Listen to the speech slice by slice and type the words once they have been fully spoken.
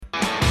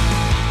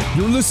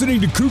You're listening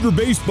to Cougar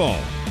Baseball.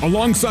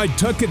 Alongside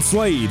Tuckett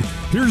Slade,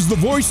 here's the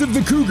voice of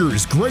the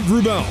Cougars, Greg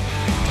Wrubell.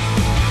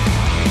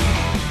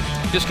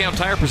 Discount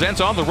Tire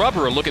presents On the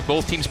Rubber. A look at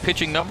both teams'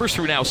 pitching numbers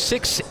through now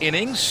 6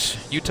 innings.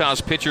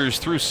 Utah's pitchers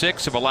through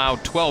 6 have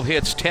allowed 12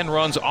 hits, 10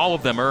 runs, all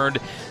of them earned.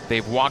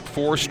 They've walked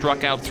 4,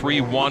 struck out 3,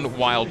 1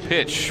 wild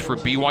pitch. For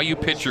BYU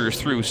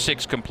pitchers through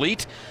 6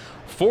 complete,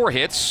 4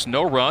 hits,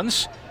 no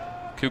runs.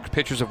 Cougar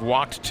pitchers have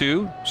walked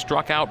 2,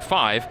 struck out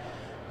 5.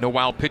 No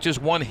wild pitches,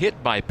 1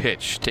 hit by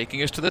pitch.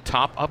 Taking us to the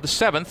top of the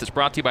 7th. It's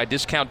brought to you by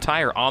Discount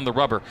Tire On the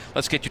Rubber.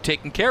 Let's get you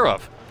taken care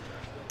of.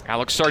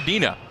 Alex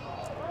Sardina.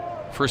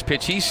 First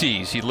pitch he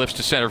sees, he lifts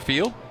to center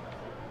field.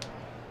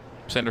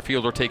 Center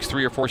fielder takes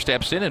 3 or 4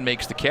 steps in and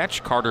makes the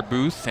catch. Carter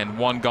Booth, and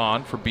 1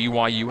 gone for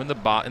BYU in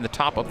the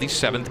top of the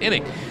 7th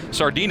inning.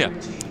 Sardina,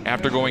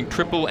 after going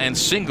triple and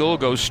single,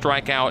 goes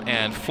strikeout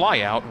and fly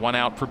out. 1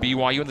 out for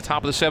BYU in the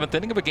top of the 7th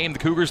inning of a game the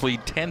Cougars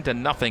lead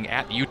 10-0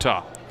 at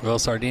Utah. Well,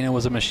 Sardina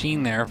was a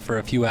machine there for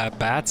a few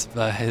at-bats.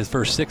 His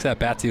first 6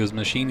 at-bats, he was a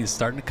machine. He's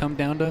starting to come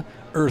down to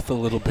earth a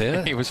little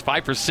bit. He was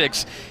 5 for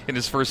 6 in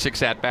his first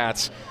 6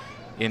 at-bats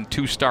in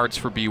 2 starts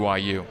for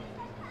BYU.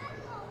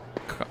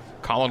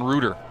 Colin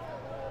Reuter,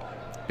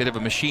 bit of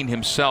a machine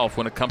himself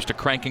when it comes to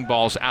cranking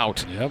balls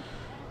out. Yep.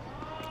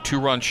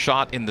 2-run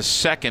shot in the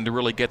second to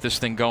really get this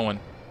thing going.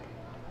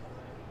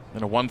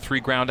 Then a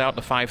 1-3 ground out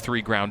and a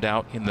 5-3 ground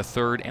out in the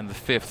 3rd and the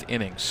 5th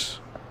innings.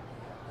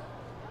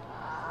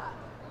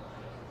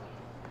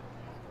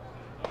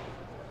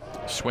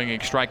 Swinging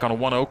strike on a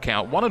 1-0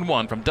 count.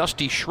 1-1 from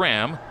Dusty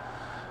Schramm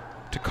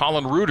to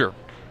Colin Reuter.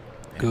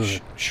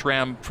 Good.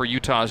 Schramm for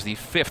Utah is the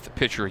 5th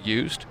pitcher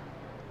used.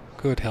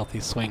 Good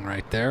healthy swing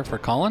right there for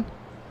Colin.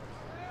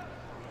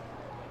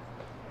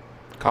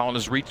 Colin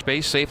has reached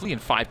base safely in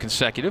 5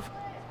 consecutive.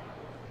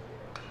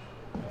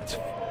 It's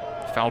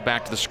fouled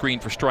back to the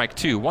screen for strike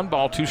 2. 1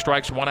 ball, 2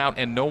 strikes, 1 out,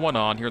 and no one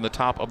on here in the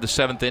top of the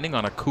 7th inning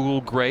on a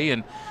cool gray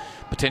and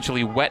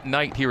potentially wet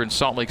night here in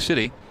Salt Lake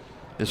City.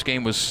 This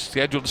game was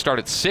scheduled to start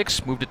at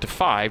 6, moved it to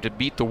 5 to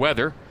beat the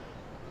weather.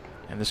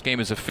 And this game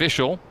is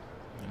official.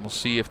 And we'll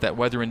see if that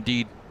weather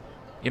indeed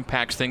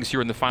impacts things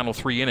here in the final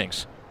 3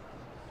 innings.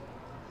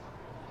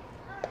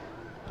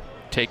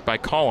 Take by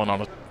Colin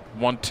on a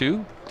 1-2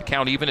 to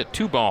count even at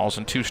 2 balls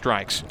and 2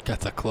 strikes.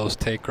 That's a close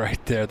take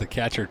right there. The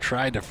catcher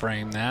tried to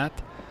frame that.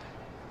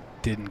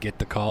 Didn't get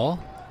the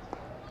call.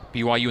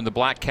 BYU in the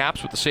black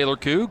caps with the Sailor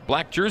Coug.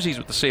 Black jerseys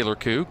with the Sailor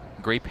Coug.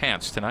 Gray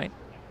pants tonight.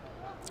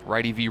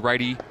 Righty v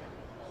righty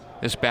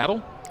this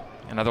battle.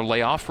 Another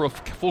layoff for a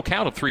full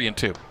count of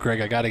 3-2.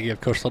 Greg, I got to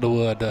give Coach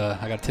Littlewood,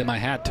 I got to tip my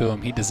hat to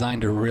him. He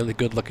designed a really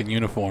good-looking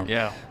uniform.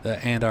 Yeah.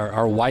 And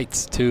our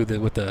whites, too,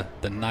 with the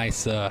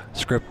nice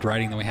script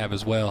writing that we have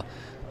as well.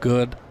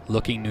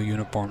 Good-looking new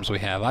uniforms we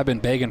have. I've been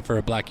begging for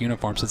a black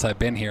uniform since I've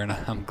been here, and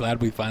I'm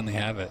glad we finally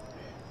have it.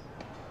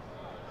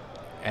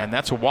 And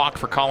that's a walk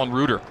for Colin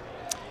Reuter.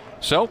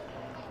 So,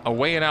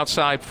 away and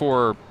outside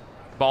for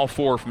ball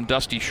 4 from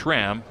Dusty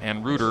Schramm,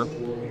 and Reuter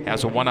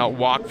has a 1-out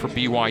walk for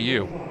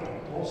BYU.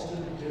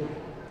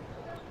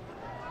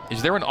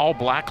 Is there an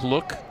all-black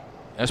look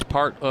as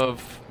part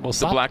of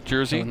the black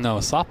jersey? No,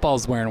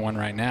 softball's wearing one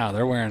right now.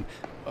 They're wearing,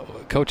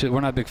 coaches,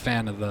 we're not a big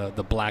fan of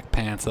the black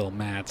pants that'll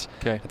match.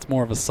 Okay. It's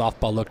more of a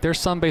softball look. There's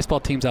some baseball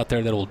teams out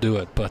there that will do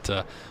it, but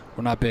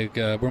we're not big.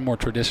 We're more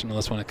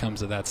traditionalist when it comes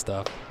to that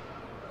stuff.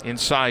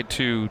 Inside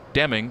to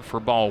Deming for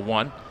ball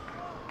 1.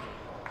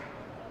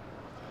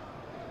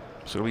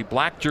 So it'll be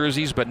black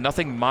jerseys, but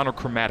nothing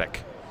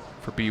monochromatic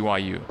for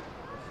BYU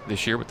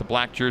this year, with the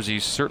black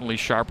jerseys certainly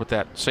sharp with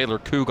that Sailor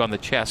Coug on the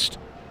chest.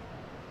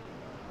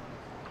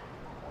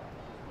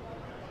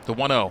 The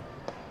 1-0.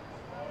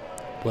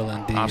 Well,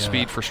 and off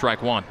speed for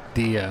strike 1.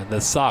 The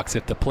socks,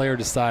 if the player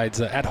decides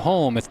at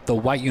home, it's the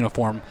white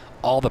uniform,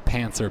 all the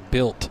pants are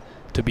built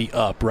to be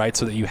up, right?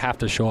 So that you have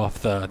to show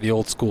off the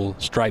old school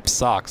striped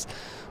socks.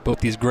 But with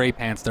these gray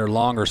pants, they're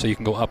longer, so you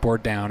can go up or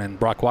down. And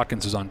Brock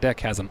Watkins, who's on deck,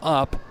 has them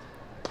up.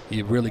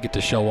 You really get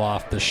to show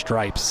off the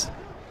stripes.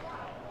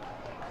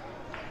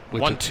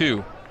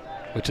 1-2.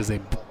 Which is a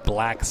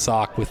black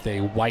sock with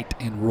a white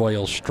and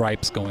royal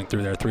stripes going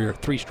through there.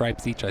 Three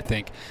stripes each, I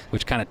think,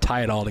 which kind of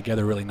tie it all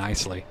together really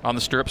nicely. On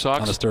the stirrup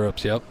socks? On the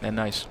stirrups, yep. And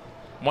nice.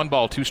 1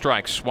 ball, 2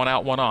 strikes, 1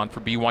 out, 1 on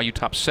for BYU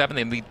top 7.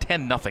 They lead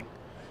 10-0.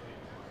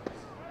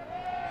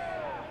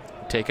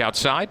 Take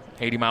outside,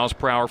 80 miles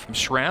per hour from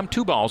Schramm.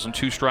 2 balls and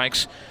 2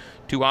 strikes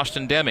to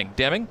Austin Deming.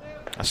 Deming,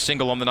 a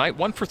single on the night,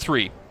 1 for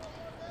 3.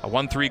 A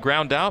 1-3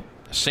 ground out,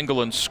 a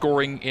single and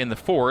scoring in the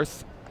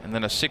 4th, and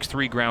then a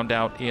 6-3 ground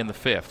out in the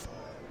 5th.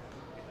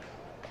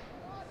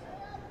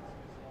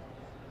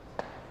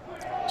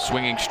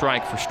 Swinging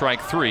strike for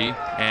strike 3,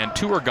 and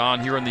 2 are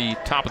gone here in the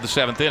top of the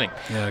 7th inning.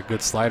 Yeah,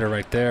 good slider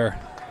right there.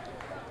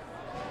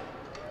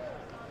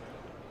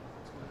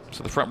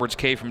 So the frontwards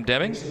K from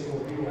Deming.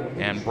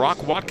 And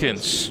Brock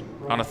Watkins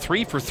on a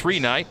 3 for 3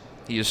 night.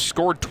 He has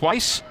scored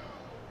twice.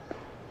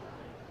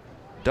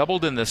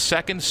 Doubled in the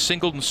 2nd,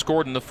 singled and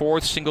scored in the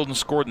 4th, singled and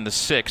scored in the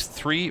 6th.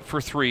 3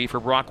 for 3 for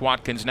Brock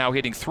Watkins, now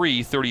hitting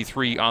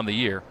 .333 on the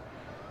year.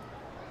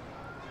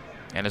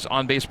 And his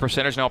on-base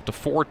percentage now up to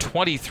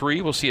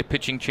 .423. We'll see a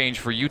pitching change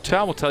for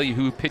Utah. We'll tell you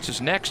who pitches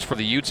next for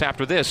the Utes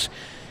after this.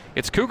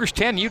 It's Cougars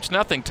 10, Utes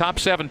nothing. Top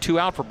 7, 2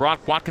 out for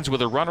Brock Watkins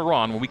with a runner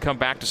on when we come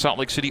back to Salt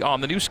Lake City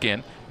on the new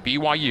skin,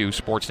 BYU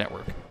Sports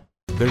Network.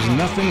 There's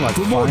nothing like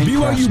For more fine BYU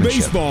craftsmanship.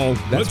 baseball,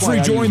 That's let's why I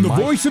rejoin use the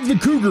my- voice of the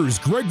Cougars,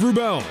 Greg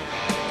Wrubell.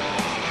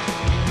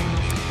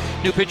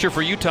 New pitcher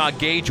for Utah,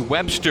 Gage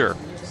Webster.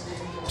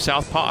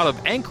 Southpaw out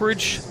of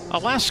Anchorage,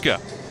 Alaska.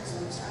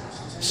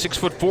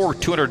 6'4",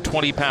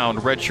 220-pound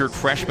redshirt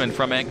freshman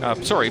from,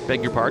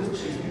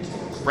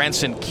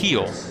 Branson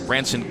Keel.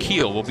 Branson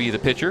Keel will be the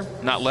pitcher.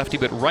 Not lefty,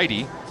 but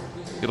righty.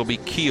 It'll be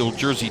Keel,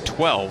 jersey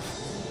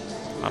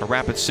 12. Out of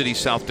Rapid City,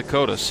 South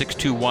Dakota.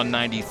 6'2",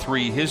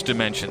 193, his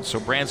dimensions. So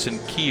Branson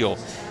Keel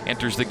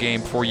enters the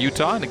game for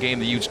Utah. In a game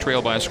the Utes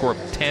trail by a score of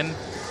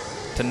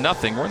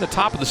 10-0. We're in the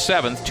top of the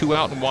 7th, 2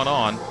 out and 1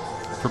 on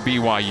for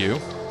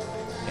BYU.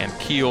 And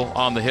Keel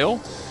on the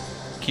hill.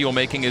 Keel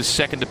making his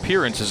second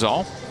appearance is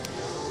all.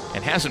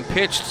 And hasn't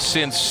pitched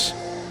since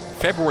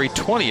February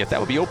 20th.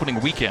 That would be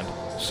opening weekend.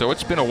 So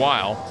it's been a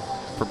while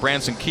for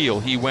Branson Keel.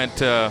 He went,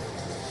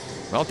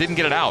 didn't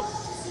get it out.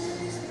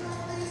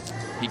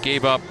 He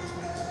gave up.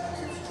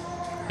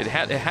 It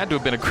had to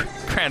have been a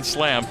grand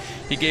slam.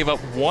 He gave up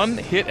 1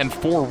 hit and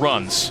 4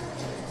 runs.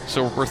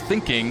 So we're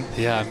thinking.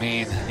 Yeah, I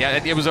mean.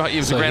 Yeah, it was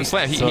a grand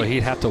slam.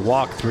 He'd have to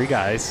walk 3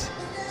 guys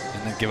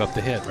and then give up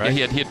the hit, right?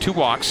 Yeah, he had 2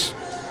 walks.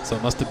 So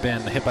it must have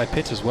been a hit by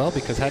pitch as well,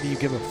 because how do you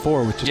give up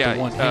 4 with just a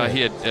 1 hit?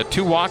 He had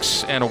 2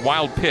 walks and a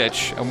wild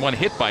pitch and 1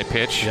 hit by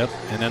pitch. Yep,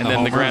 and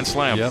then the grand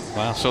slam. Yep,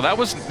 wow. So that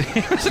was,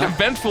 it was an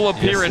eventful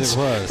appearance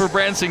for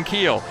Branson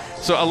Keel.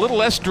 So a little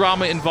less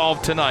drama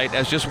involved tonight,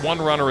 as just 1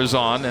 runner is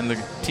on and the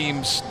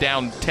team's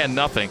down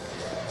 10-0.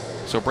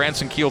 So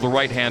Branson Keel, the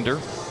right-hander,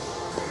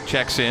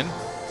 checks in.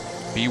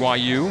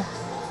 BYU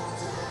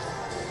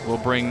will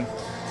bring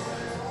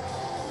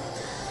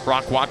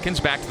Brock Watkins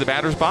back to the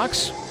batter's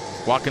box.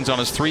 Watkins on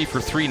his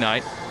 3-for-3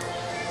 night.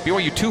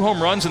 BYU 2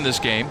 home runs in this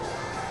game.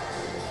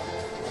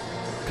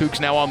 Cougs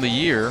now on the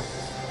year,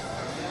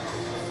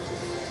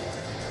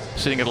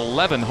 sitting at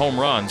 11 home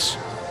runs.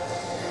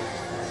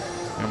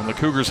 And when the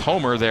Cougars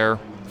homer, they're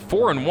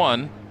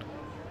 4-1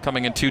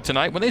 coming in 2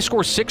 tonight. When they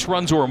score 6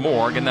 runs or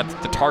more, again, that's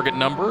the target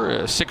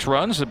number, 6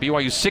 runs. The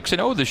BYU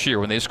 6-0 this year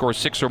when they score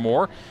 6 or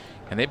more.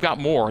 And they've got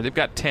more. They've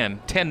got 10.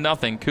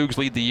 10-0. Cougs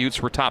lead the Utes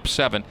for top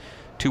 7.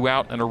 2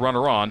 out and a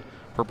runner on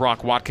for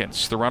Brock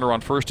Watkins. The runner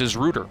on first is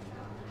Reuter.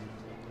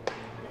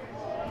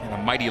 And a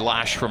mighty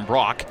lash from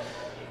Brock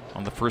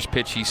on the first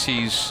pitch he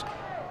sees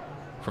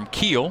from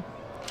Keel.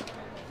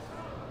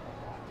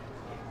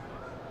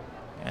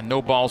 And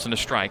no balls and a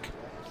strike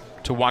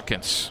to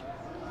Watkins.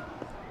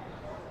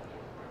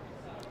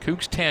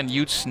 Cougs 10,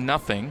 Utes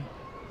nothing.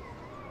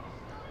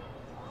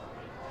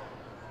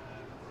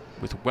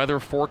 With weather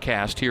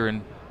forecast here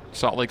in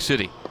Salt Lake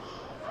City.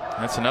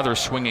 That's another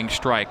swinging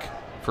strike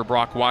for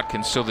Brock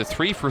Watkins. So the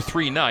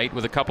 3-for-3 night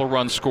with a couple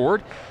runs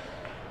scored,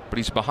 but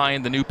he's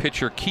behind the new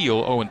pitcher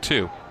Keel,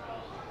 0-2.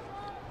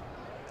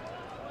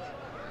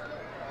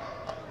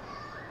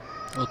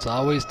 Well, it's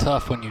always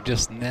tough when you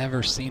just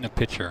never seen a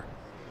pitcher.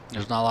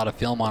 There's not a lot of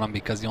film on him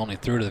because he only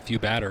threw to a few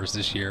batters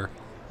this year.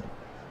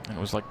 And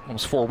it was like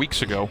almost 4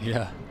 weeks ago.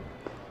 Yeah.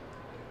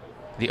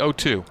 The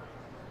 0-2.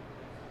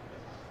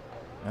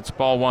 That's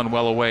ball 1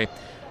 well away.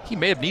 He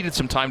may have needed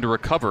some time to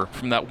recover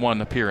from that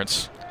 1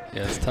 appearance.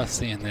 Yeah, it's tough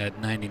seeing that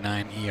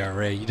 99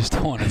 ERA. You just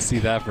don't want to see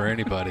that for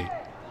anybody.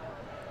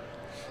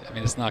 I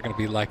mean, it's not going to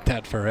be like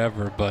that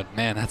forever, but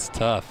man, that's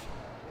tough.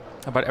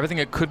 How about everything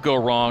that could go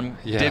wrong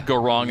did go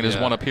wrong in his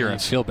 1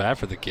 appearance. I feel bad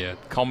for the kid.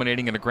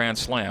 Culminating in a grand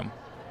slam.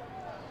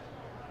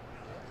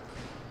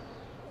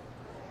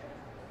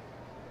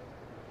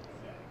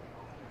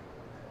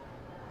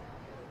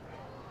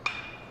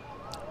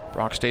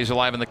 Brock stays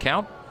alive in the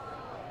count.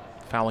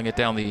 Fouling it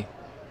down the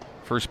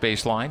first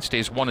base line.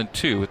 Stays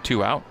 1-2 with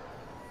 2 out.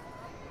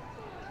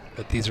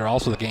 But these are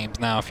also the games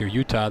now, if you're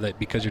Utah, that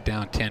because you're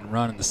down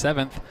 10-run in the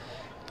 7th,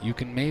 you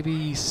can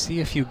maybe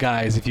see a few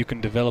guys, if you can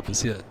develop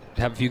and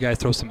have a few guys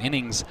throw some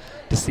innings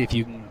to see if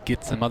you can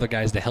get some other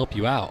guys to help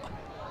you out.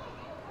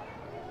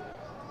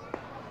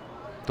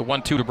 The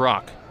 1-2 to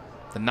Brock.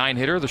 The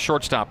 9-hitter, the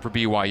shortstop for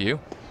BYU.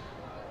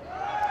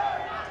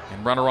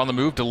 And runner on the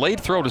move.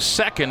 Delayed throw to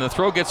second. The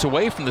throw gets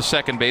away from the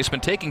second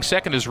baseman. Taking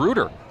second is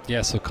Reuter.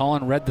 Yeah, so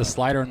Colin read the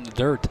slider in the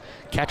dirt.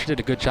 Catcher did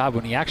a good job.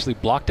 When he actually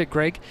blocked it,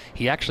 Greg,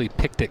 he actually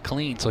picked it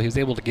clean, so he was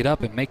able to get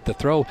up and make the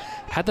throw.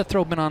 Had the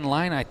throw been on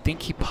line, I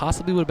think he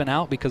possibly would have been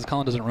out because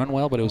Colin doesn't run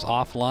well, but it was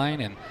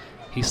offline, and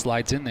he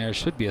slides in there. It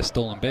should be a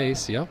stolen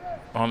base, yep.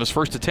 On his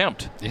first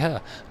attempt. Yeah,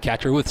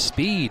 catcher with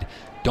speed.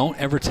 Don't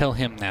ever tell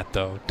him that,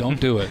 though. Don't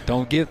do it.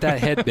 Don't get that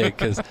head big,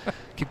 because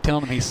keep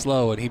telling him he's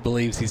slow and he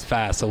believes he's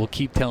fast, so we'll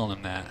keep telling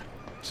him that.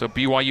 So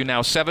BYU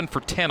now 7 for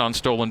 10 on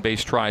stolen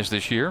base tries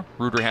this year.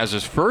 Reuter has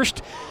his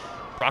first.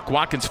 Brock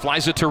Watkins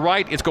flies it to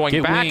right. It's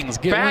going back, wings,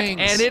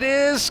 and it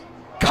is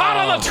Caught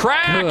on the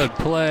track. Good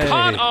play.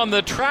 Caught on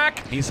the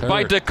track He's hurt.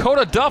 by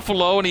Dakota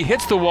Duffalo, and he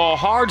hits the wall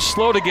hard,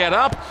 slow to get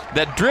up.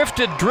 That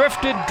drifted,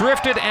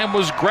 and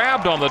was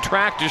grabbed on the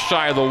track just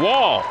shy of the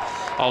wall.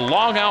 A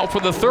long out for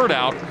the third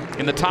out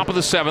in the top of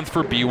the 7th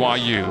for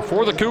BYU.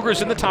 For the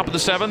Cougars in the top of the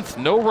 7th,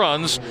 no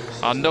runs,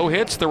 no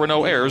hits, there were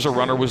no errors, a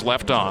runner was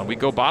left on. We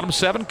go bottom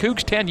 7,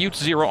 Cougs 10, Utes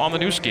 0 on the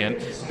new skin,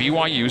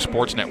 BYU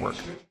Sports Network.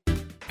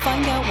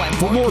 Find out why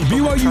For more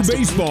BYU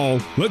baseball,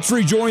 let's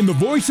rejoin the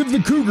voice of the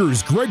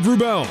Cougars, Greg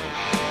Wrubell.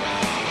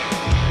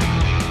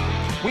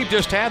 We've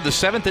just had the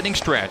 7th inning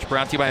stretch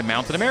brought to you by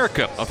Mountain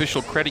America,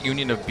 official credit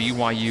union of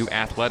BYU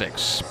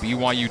Athletics.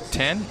 BYU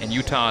 10 and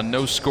Utah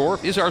no score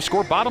is our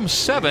score. Bottom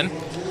 7.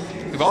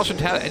 We've also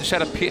just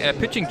had a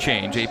pitching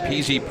change, a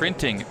PZ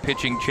Printing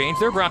pitching change.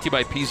 They're brought to you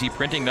by PZ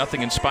Printing.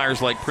 Nothing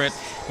inspires like print.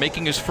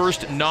 Making his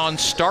first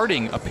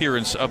non-starting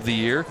appearance of the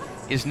year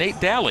is Nate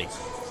Daly.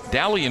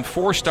 Daly in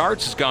 4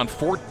 starts has gone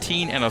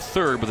 14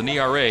 1/3 with an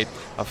ERA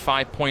of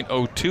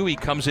 5.02. He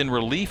comes in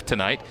relief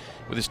tonight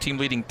with his team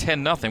leading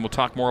 10-0. We'll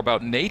talk more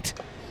about Nate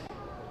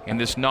in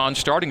this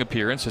non-starting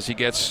appearance as he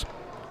gets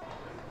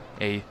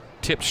a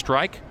tip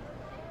strike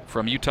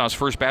from Utah's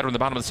first batter in the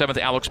bottom of the 7th,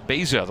 Alex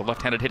Beza, the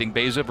left-handed hitting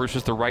Beza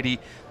versus the righty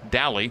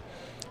Daly.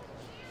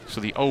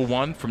 So the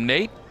 0-1 from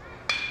Nate.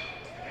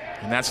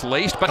 And that's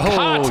laced, but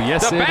caught.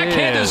 Yes, the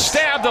backhand is is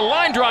stabbed. The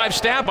line drive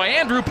stabbed by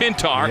Andrew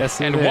Pintar. Yes,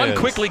 and one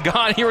quickly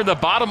gone here in the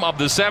bottom of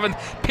the 7th.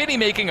 Pitty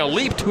making a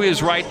leap to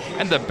his right,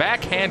 and the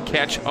backhand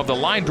catch of the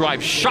line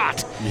drive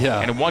shot. Yeah.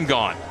 And one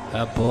gone.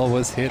 That ball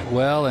was hit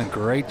well, and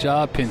great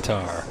job,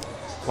 Pintar.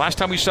 Last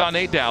time we saw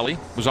Nate Daly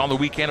was on the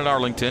weekend at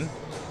Arlington.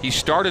 He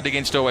started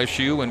against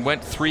OSU and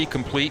went 3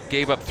 complete,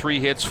 gave up 3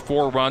 hits,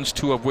 4 runs,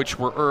 2 of which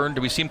were earned.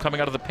 Do we see him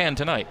coming out of the pen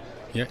tonight?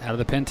 Yeah, out of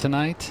the pen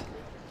tonight.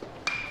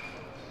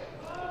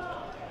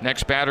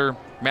 Next batter,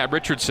 Matt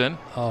Richardson.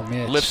 Oh,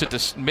 Mitch. Lifts it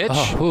to Mitch,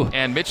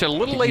 and Mitch a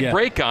little late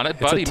break on it,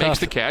 but he makes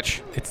the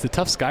catch. It's the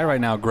tough sky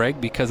right now, Greg,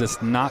 because it's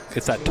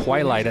that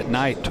twilight at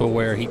night to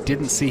where he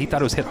didn't see. He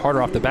thought it was hit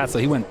harder off the bat, so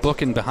he went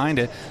booking behind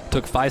it,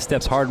 took 5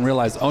 steps hard and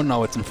realized, oh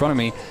no, it's in front of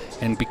me.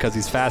 And because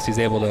he's fast, he's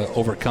able to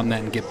overcome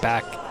that and get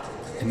back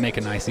and make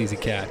a nice, easy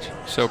catch.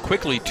 So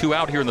quickly, 2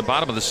 out here in the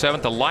bottom of the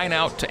 7th. A line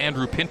out to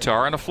Andrew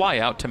Pintar and a fly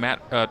out to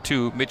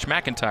Mitch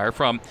McIntyre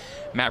from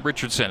Matt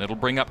Richardson. It'll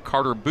bring up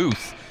Carter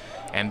Booth.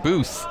 And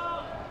Booth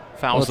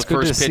fouls the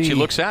first pitch he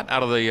looks at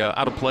out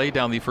of play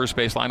down the first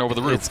base line over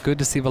the roof. It's good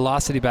to see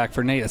velocity back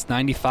for Nate. It's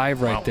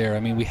 95 right there.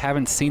 I mean, we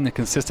haven't seen the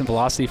consistent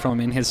velocity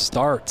from him in his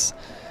starts,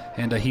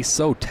 and he's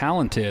so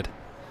talented.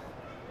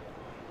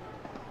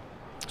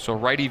 So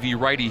righty v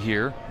righty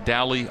here,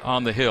 Daly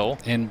on the hill.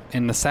 And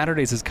the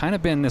Saturdays has kind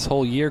of been this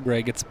whole year,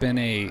 Greg. It's been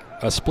a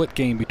split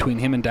game between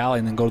him and Daly,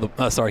 and then go to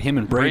the him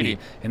and Brady,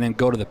 and then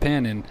go to the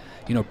pen. And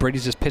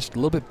Brady's just pitched a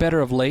little bit better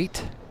of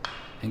late.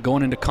 And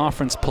going into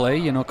conference play,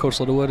 Coach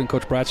Littlewood and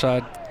Coach Bradshaw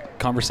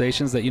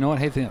conversations that, hey,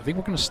 I think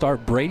we're going to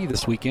start Brady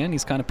this weekend.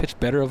 He's kind of pitched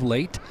better of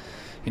late,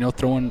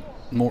 throwing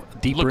more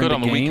deeper into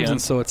games. Weekend.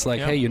 And so it's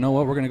like, hey, you know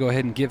what? We're going to go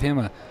ahead and give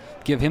him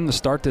the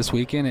start this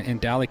weekend,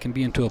 and Daly can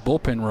be into a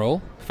bullpen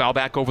role. Foul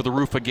back over the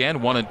roof again.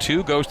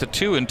 1-2 goes to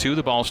 2-2.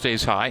 The ball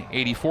stays high.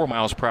 84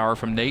 miles per hour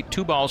from Nate.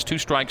 2 balls, 2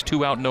 strikes,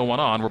 2 out, no one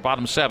on. We're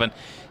bottom 7,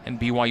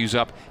 and BYU's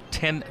up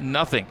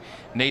 10-0.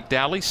 Nate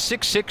Daly,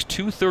 6'6",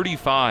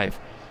 235.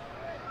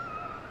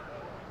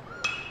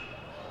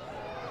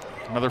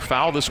 Another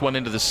foul, this one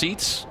into the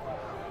seats,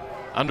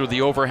 under the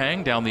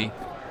overhang down the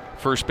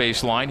first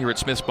base line here at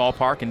Smith's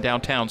Ballpark in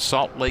downtown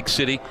Salt Lake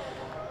City.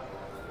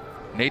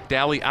 Nate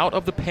Daly out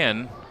of the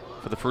pen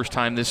for the first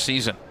time this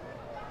season.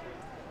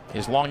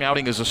 His long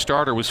outing as a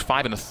starter was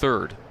 5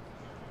 1/3.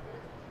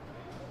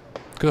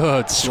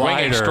 Good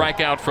swinging slider.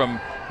 Strikeout from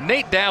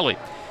Nate Daly.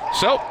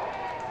 So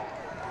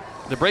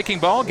the breaking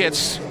ball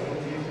gets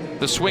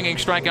the swinging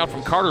strikeout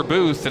from Carter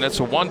Booth, and it's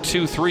a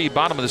 1-2-3,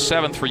 bottom of the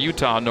 7th for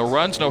Utah. No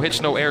runs, no hits,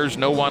 no errors,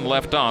 no one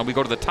left on. We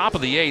go to the top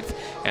of the 8th,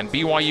 and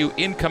BYU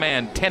in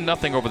command,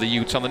 10-0 over the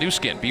Utes on the new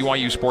skin,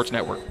 BYU Sports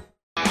Network.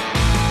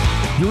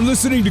 You're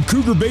listening to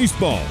Cougar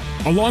Baseball.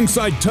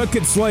 Alongside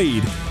Tuckett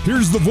Slade,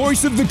 here's the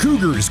voice of the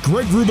Cougars,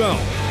 Greg Wrubell.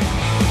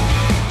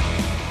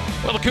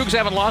 Well, the Cougs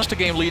haven't lost a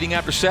game leading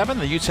after 7.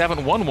 The Utes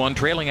haven't won one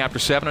trailing after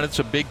 7, and it's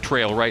a big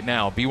trail right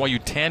now. BYU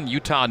 10,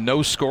 Utah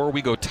no score.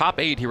 We go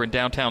top 8 here in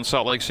downtown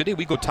Salt Lake City.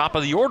 We go top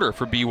of the order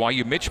for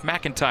BYU. Mitch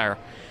McIntyre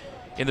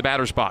in the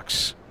batter's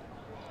box.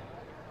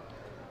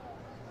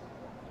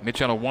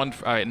 Mitch on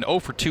an 0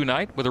 for 2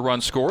 night with a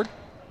run scored.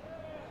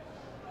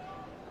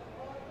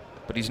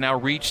 But he's now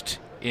reached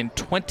in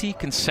 20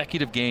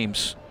 consecutive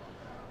games.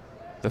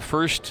 The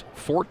first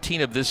 14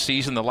 of this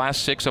season, the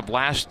last 6 of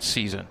last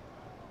season.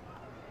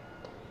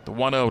 The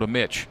 1-0 to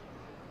Mitch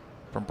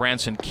from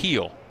Branson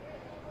Keel.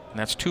 And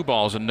that's 2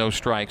 balls and no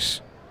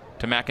strikes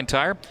to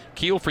McIntyre.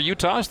 Keel for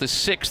Utah is the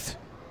 6th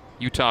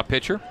Utah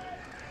pitcher.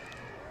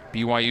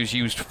 BYU's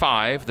used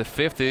 5. The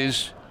 5th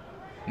is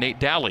Nate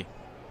Daly,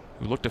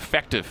 who looked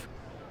effective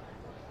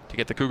to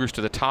get the Cougars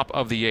to the top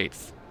of the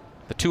 8th.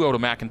 The 2-0 to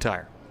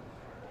McIntyre.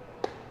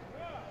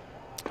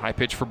 High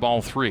pitch for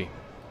ball 3.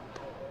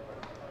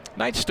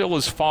 Night still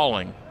is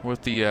falling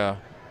with the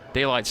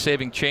daylight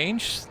saving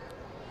change.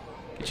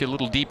 Get you a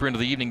little deeper into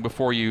the evening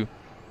before you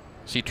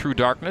see true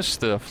darkness.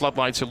 The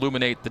floodlights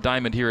illuminate the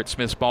diamond here at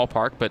Smith's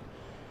Ballpark, but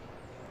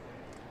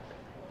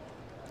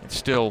it's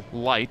still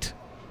light.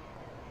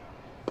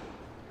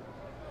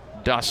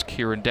 Dusk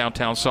here in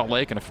downtown Salt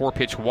Lake, and a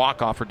 4-pitch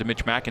walk offered to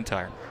Mitch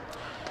McIntyre.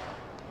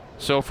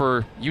 So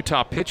for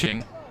Utah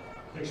pitching,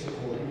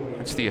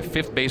 it's the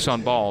 5th base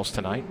on balls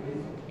tonight,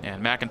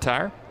 and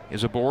McIntyre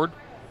is aboard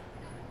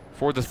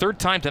for the 3rd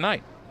time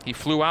tonight. He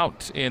flew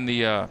out in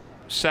the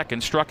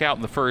 2nd, struck out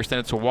in the 1st, then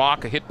it's a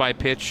walk, a hit by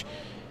pitch,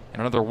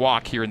 and another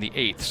walk here in the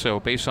 8th. So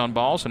base on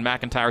balls, and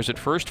McIntyre's at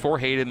first for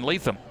Hayden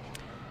Latham.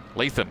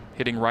 Latham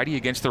hitting righty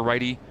against the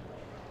righty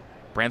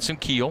Branson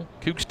Keel.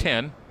 Cougs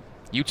 10,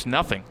 Utes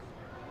nothing.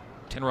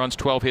 10 runs,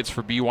 12 hits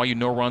for BYU,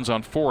 no runs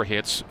on 4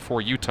 hits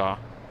for Utah.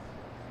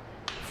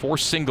 4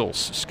 singles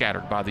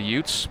scattered by the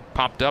Utes.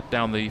 Popped up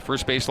down the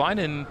first base line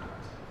and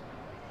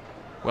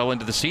well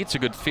into the seats, a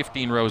good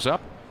 15 rows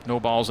up. No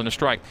balls and a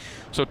strike.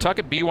 So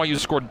Tuckett, BYU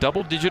scored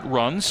double-digit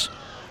runs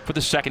for the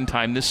 2nd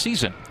time this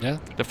season. Yeah.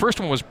 The first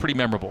one was pretty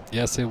memorable.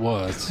 Yes, it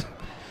was.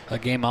 A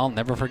game I'll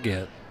never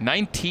forget.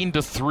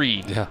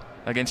 19-3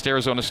 against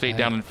Arizona State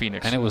down in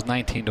Phoenix. And it was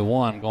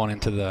 19-1 going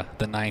into the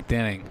 9th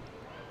inning.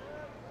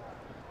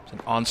 It's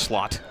an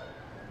onslaught.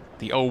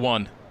 The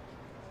 0-1.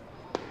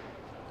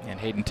 And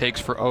Hayden takes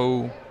for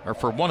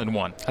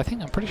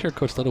 1-1. I'm pretty sure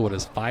Coach Littlewood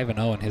is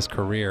 5-0 in his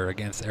career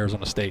against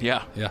Arizona State.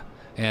 Yeah.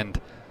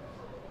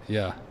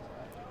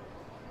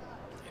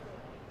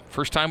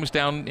 First time was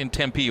down in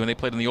Tempe when they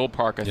played in the old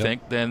park, I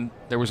think. Then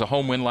there was a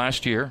home win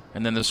last year,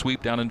 and then the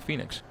sweep down in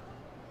Phoenix.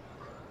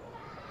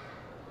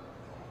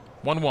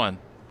 1-1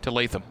 to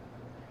Latham.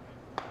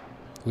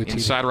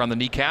 Inside around the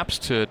kneecaps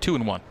to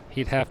 2-1.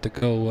 He'd have to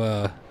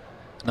go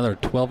another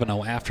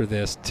 12-0 after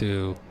this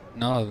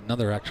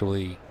another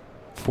actually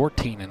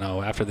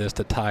 14-0 after this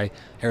to tie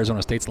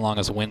Arizona State's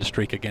longest win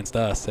streak against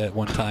us at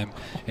one time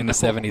in the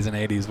 70s and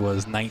 80s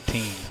was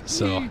 19.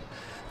 So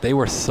they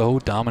were so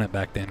dominant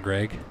back then,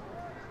 Greg.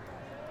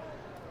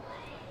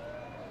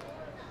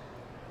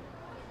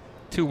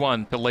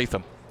 2-1 to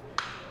Latham.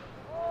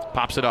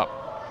 Pops it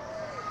up.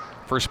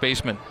 First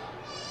baseman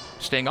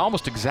staying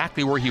almost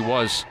exactly where he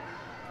was.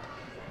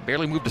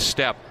 Barely moved a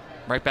step.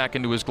 Right back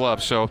into his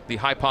glove. So the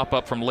high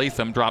pop-up from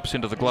Latham drops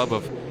into the glove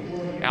of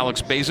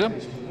Alex Beza.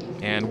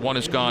 And one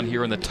is gone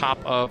here in the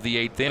top of the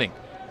 8th inning.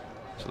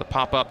 So the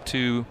pop-up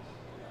to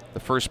the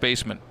first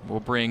baseman will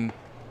bring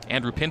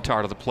Andrew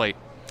Pintar to the plate.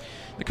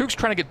 The Cougs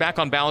trying to get back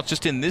on balance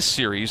just in this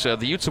series. The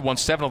Utes have won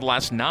 7 of the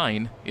last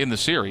 9 in the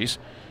series.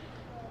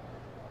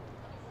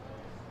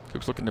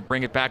 Cougs looking to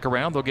bring it back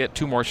around. They'll get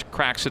 2 more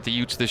cracks at the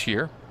Utes this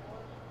year.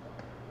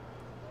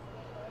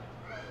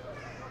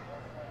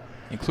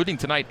 Including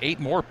tonight, 8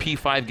 more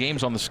P5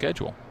 games on the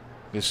schedule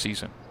this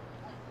season.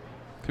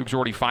 Cougs are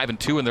already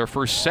 5-2 in their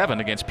first 7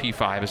 against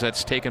P5 as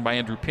that's taken by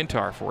Andrew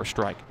Pintar for a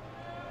strike.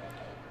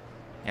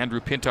 Andrew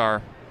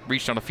Pintar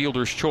reached on a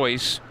fielder's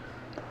choice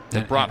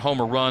that brought home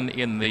a run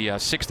in the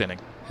 6th inning.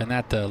 And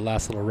that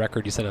last little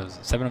record, you said it was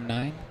 7 of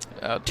 9?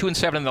 2 and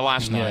 7 in the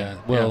last 9. Yeah,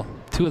 well,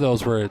 2 of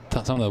those were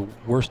some of the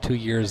worst 2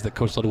 years that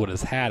Coach Littlewood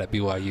has had at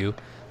BYU,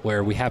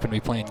 where we happened to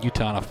be playing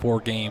Utah in a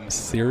 4-game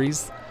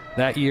series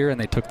that year, and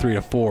they took 3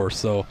 to 4.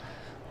 So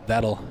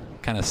that'll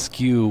kind of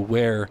skew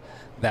where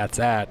that's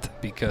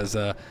at because,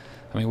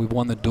 we've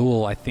won the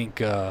duel, I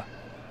think,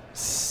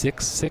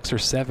 6 or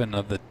 7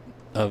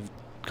 of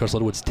Coach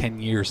Littlewood's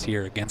 10 years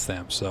here against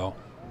them. So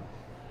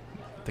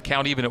the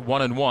count even at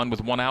 1-1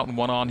 with 1 out and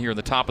 1 on here in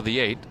the top of the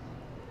 8th.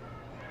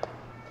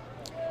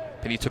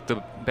 Penny took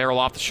the barrel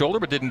off the shoulder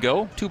but didn't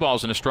go. 2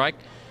 balls and a strike.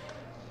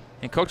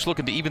 And Coach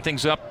looking to even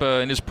things up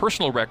in his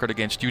personal record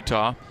against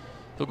Utah.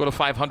 He'll go to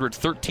 500,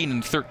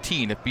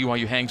 13-13 if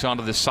BYU hangs on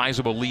to this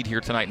sizable lead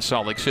here tonight in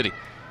Salt Lake City.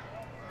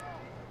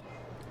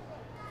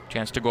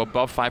 Chance to go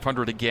above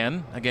 500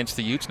 again against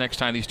the Utes. Next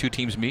time these 2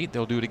 teams meet,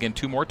 they'll do it again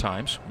 2 more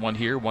times. 1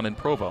 here, 1 in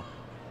Provo.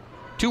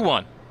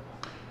 2-1.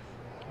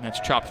 That's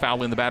chopped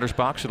foul in the batter's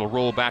box. It'll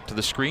roll back to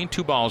the screen.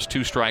 2 balls,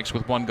 2 strikes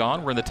with 1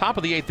 gone. We're in the top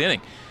of the 8th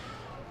inning.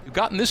 We've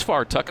gotten this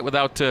far, Tuckett,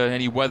 without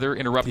any weather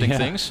interrupting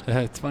things.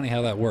 It's funny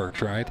how that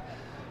works, right?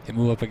 You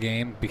move up a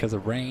game because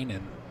of rain,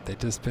 and they've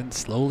just been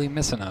slowly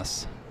missing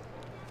us.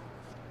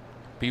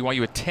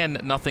 BYU a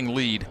 10-0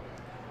 lead.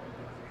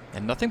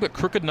 And nothing but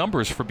crooked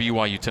numbers for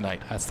BYU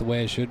tonight. That's the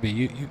way it should be.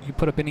 You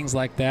put up innings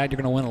like that, you're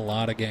going to win a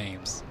lot of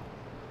games.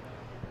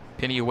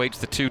 Penny awaits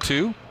the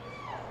 2-2.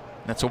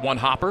 That's a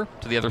 1-hopper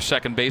to the other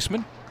second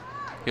baseman.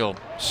 He'll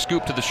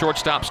scoop to the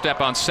shortstop,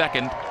 step on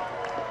second.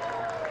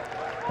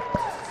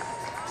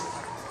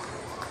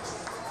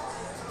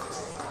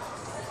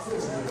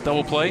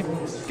 Double play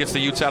gets the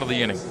Utes out of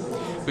the inning.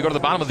 We go to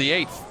the bottom of the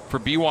 8th for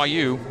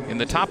BYU. In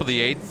the top of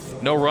the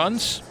 8th, no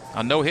runs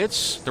on no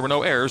hits. There were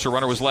no errors. A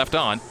runner was left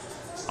on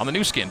the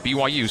new skin,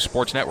 BYU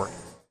Sports Network.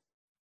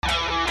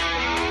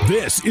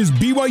 This is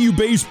BYU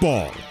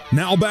Baseball.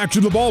 Now back to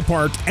the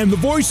ballpark and the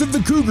voice of the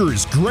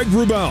Cougars, Greg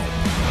Wrubell.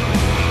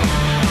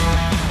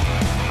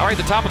 All right,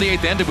 the top of the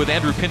 8th ended with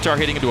Andrew Pintar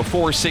hitting into a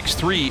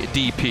 4.63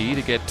 DP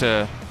to get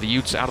the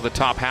Utes out of the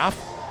top half.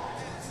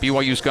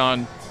 BYU's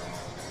gone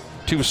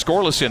 2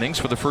 scoreless innings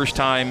for the first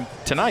time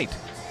tonight.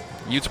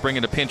 Utes bring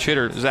in a pinch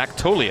hitter, Zach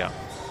Tolia.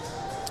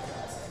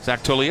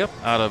 Zach Tolia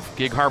out of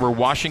Gig Harbor,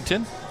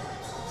 Washington.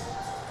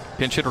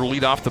 Pinch hitter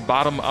lead off the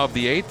bottom of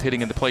the 8th,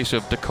 hitting in the place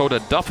of Dakota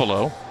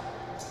Duffalo.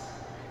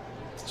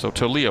 So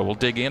Tolia will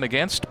dig in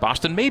against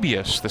Boston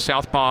Mabius, the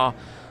southpaw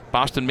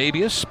Boston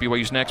Mabius,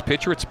 BYU's next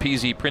pitcher. It's a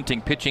PZ Printing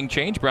pitching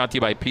change brought to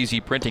you by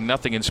PZ Printing.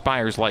 Nothing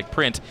inspires like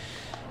print.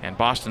 And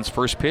Boston's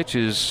first pitch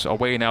is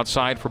away and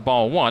outside for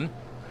ball 1.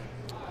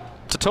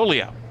 To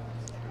Tolia.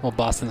 Well,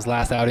 Boston's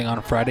last outing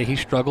on Friday, he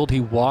struggled. He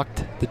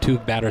walked the 2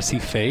 batters he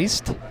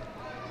faced.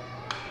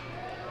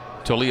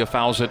 Tolia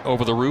fouls it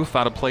over the roof,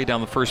 out of play down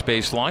the first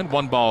base line.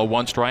 1 ball,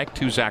 1 strike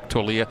to Zach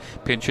Tolia.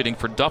 Pinch hitting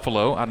for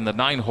Duffalo out in the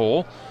 9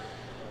 hole.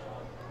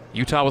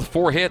 Utah with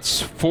 4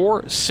 hits,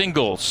 4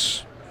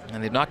 singles.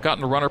 And they've not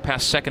gotten a runner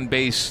past second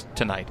base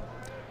tonight.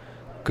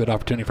 Good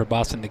opportunity for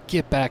Boston to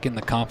get back in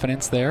the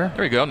confidence there.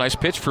 There you go. Nice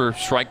pitch for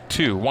strike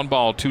 2. 1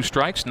 ball, 2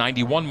 strikes,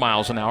 91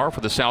 miles an hour for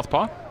the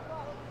southpaw.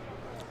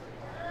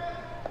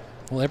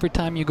 Well, every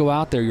time you go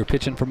out there, you're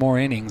pitching for more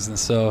innings. And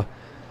so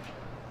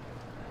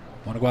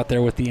want to go out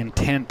there with the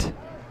intent.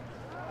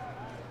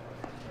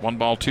 1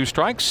 ball, 2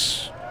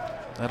 strikes.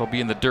 That'll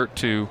be in the dirt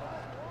to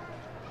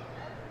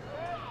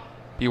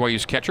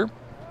BYU's catcher.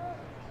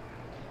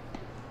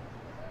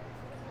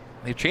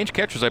 They've changed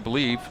catchers, I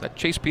believe. That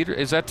Chase Peter,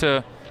 is that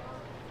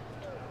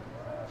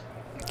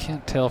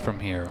can't tell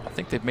from here. I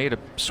think they've made a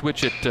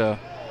switch at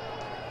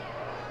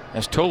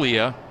as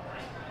Tolia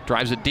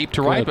drives it deep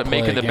to right, but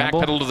making the back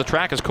pedal to the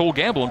track is Cole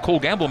Gamble, and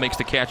Cole Gamble makes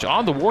the catch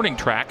on the warning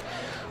track.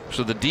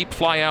 So the deep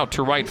fly out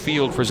to right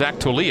field for Zach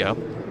Tolia.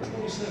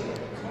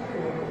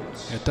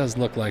 It does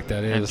look like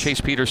that is. And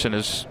Chase Peterson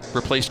has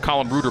replaced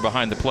Colin Reuter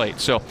behind the plate.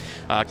 So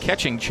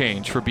catching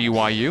change for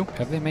BYU.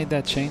 Have they made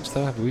that change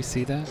though? Have we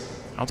seen that?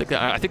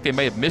 I think they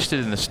may have missed it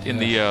in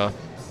the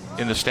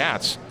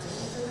stats.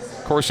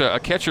 Of course, a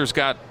catcher's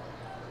got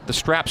the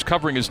straps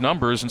covering his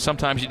numbers, and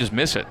sometimes you just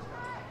miss it.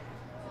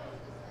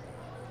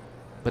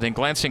 But in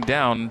glancing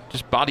down,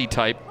 just body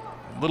type,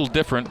 a little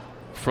different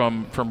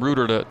from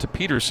Reuter to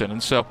Peterson,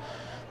 and so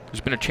there's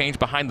been a change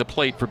behind the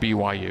plate for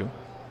BYU.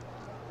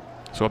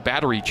 So a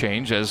battery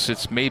change, as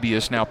it's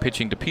Mabius now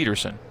pitching to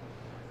Peterson.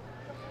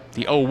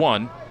 The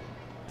 0-1,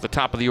 the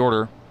top of the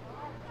order,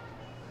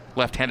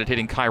 left-handed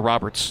hitting Kai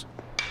Roberts.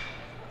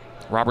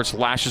 Roberts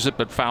lashes it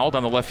but fouled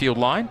on the left field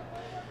line.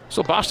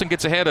 So Boston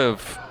gets ahead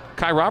of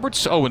Kai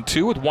Roberts,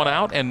 0-2 with 1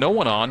 out and no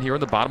one on here in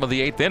the bottom of the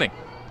 8th inning.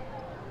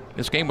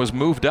 This game was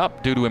moved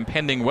up due to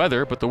impending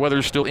weather, but the weather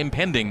is still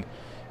impending.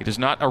 It is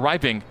not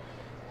arriving.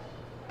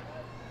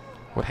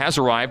 What has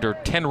arrived are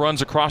 10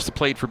 runs across the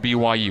plate for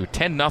BYU,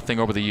 10-0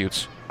 over the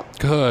Utes.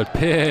 Good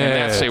pitch.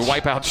 And that's a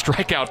wipeout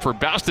strikeout for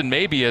Boston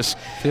Mabius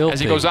as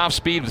he goes off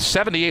speed with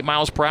 78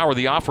 miles per hour,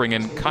 the offering,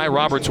 and Kai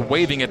Roberts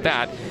waving at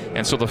that.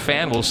 And so the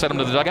fan will set him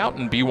to the dugout,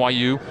 and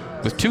BYU,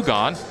 with 2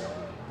 gone,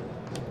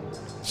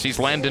 sees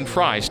Landon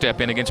Fry step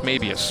in against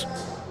Mabius.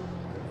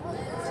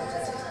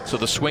 So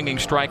the swinging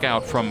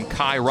strikeout from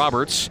Kai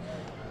Roberts,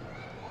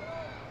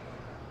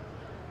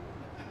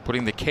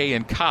 putting the K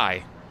in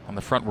Kai on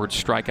the frontward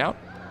strikeout.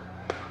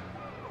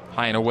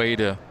 High and away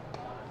to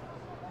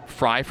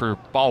Fry for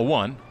ball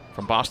 1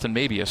 from Boston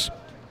Mabius.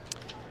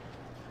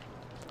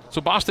 So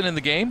Boston in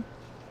the game,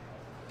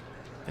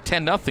 a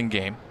 10-0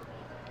 game,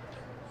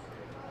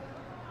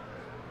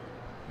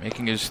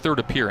 making his 3rd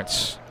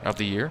appearance of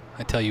the year.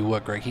 I tell you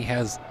what, Greg, he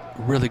has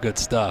really good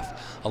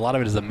stuff. A lot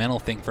of it is a mental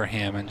thing for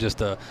him and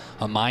just a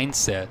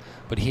mindset,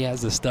 but he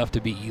has the stuff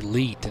to be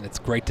elite, and it's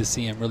great to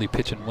see him really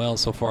pitching well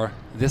so far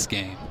this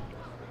game.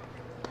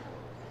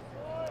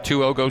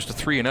 2-0 goes to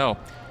 3-0.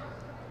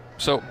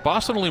 So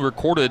Boston only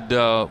recorded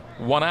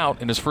 1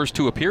 out in his first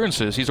 2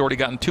 appearances. He's already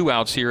gotten 2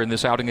 outs here in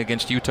this outing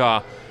against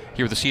Utah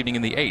here this evening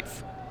in the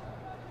 8th.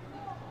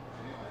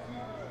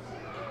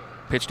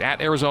 Pitched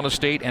at Arizona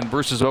State and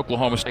versus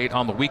Oklahoma State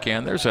on the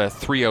weekend. There's a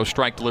 3-0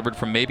 strike delivered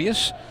from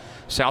Mabius.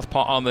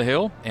 Southpaw on the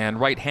hill, and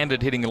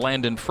right-handed hitting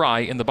Landon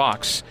Fry in the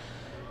box.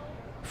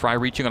 Fry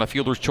reaching on a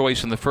fielder's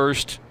choice in the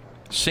first,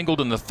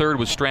 singled in the 3rd,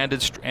 was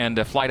stranded, and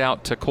a flight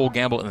out to Cole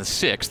Gamble in the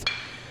 6th.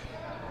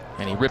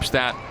 And he rips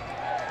that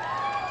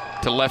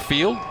to left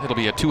field. It'll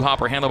be a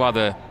 2-hopper handle by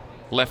the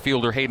left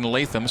fielder Hayden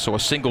Latham, so a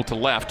single to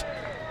left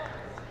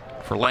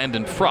for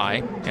Landon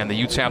Fry. And the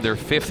Utes have their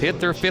 5th hit,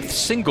 their 5th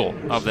single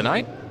of the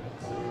night.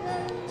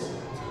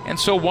 And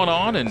so 1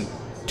 on and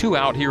 2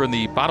 out here in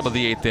the bottom of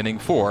the 8th inning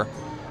for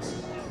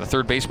the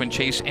 3rd baseman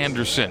Chase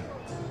Anderson.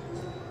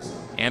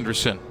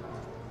 Anderson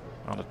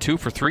on a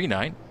 2-for-3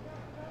 night.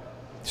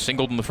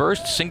 Singled in the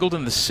 1st, singled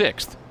in the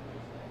 6th.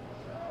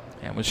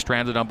 And was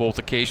stranded on both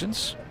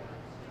occasions.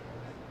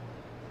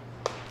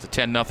 It's a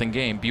 10-0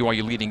 game.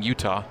 BYU leading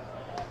Utah.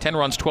 10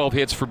 runs, 12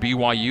 hits for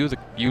BYU. The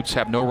Utes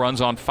have no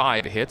runs on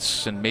 5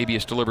 hits, and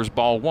Mabius delivers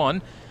ball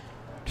 1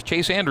 to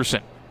Chase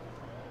Anderson.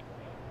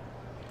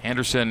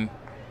 Anderson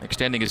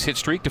extending his hit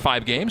streak to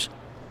 5 games.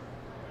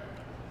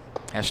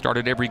 has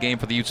started every game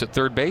for the Utes at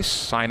third base.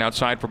 Sign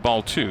outside for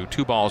ball 2.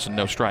 2 balls and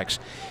no strikes.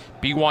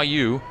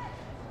 BYU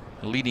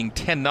leading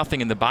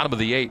 10-0 in the bottom of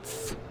the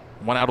 8th.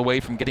 1 out away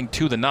from getting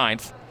to the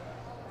 9th.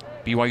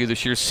 BYU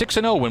this year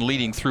 6-0 when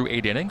leading through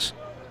 8 innings.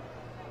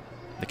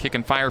 The kick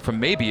and fire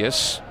from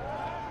Mabius.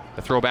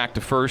 The throw back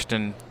to first,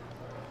 and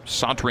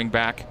sauntering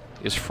back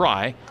is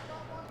Fry.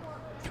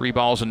 3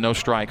 balls and no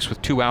strikes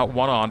with 2 out,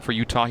 1 on for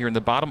Utah here in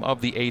the bottom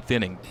of the 8th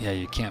inning. Yeah,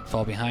 you can't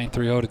fall behind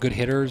 3-0 to good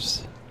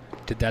hitters.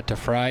 Did that to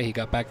Fry. He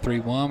got back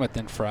 3-1, but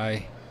then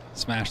Fry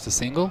smashed the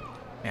single.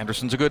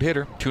 Anderson's a good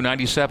hitter,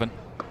 297,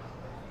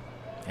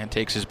 and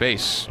takes his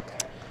base.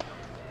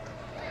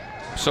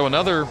 So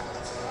another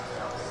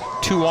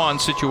 2-on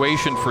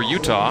situation for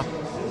Utah.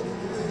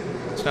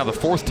 It's now the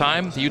 4th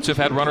time the Utes have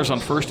had runners on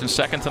first and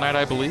second tonight,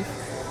 I believe.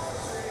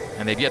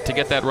 And they've yet to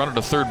get that runner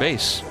to third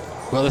base.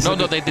 Well,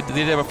 they did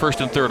have a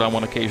first and third on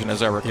one occasion,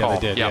 as I recall. Yeah,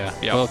 they did,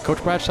 yeah. Well,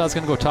 Coach Bradshaw's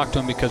going to go talk to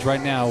him because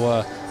right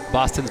now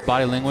Boston's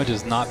body language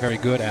is not very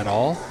good at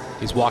all.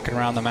 He's walking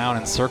around the mound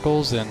in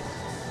circles, and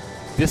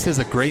this is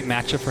a great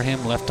matchup for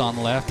him, left on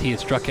left. He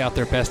had struck out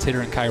their best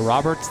hitter in Kai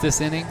Roberts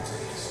this inning.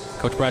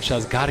 Coach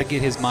Bradshaw's got to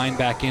get his mind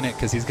back in it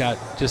because he's got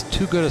just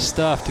too good of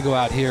stuff to go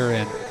out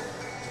here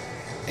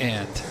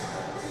and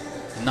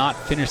not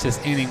finish this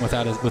inning with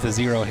a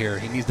 0 here.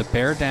 He needs to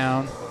bear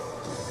down,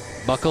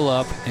 buckle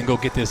up, and go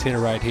get this hitter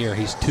right here.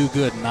 He's too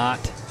good not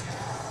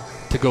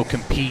to go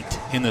compete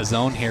in the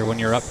zone here when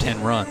you're up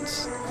 10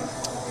 runs.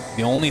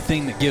 The only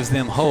thing that gives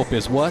them hope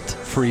is what?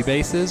 Free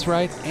bases,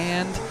 right?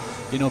 And,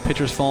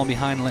 pitchers falling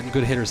behind and letting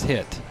good hitters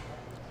hit.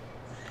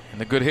 And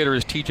the good hitter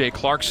is TJ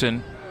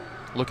Clarkson,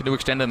 looking to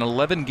extend an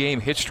 11-game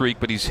hit streak,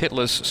 but he's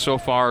hitless so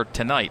far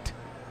tonight.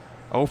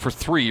 0 for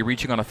 3,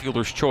 reaching on a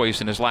fielder's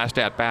choice in his last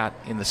at-bat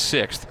in the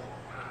 6th.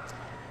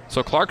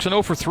 So Clarkson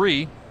 0 for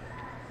 3,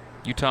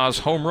 Utah's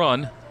home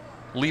run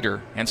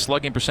leader and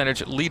slugging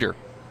percentage leader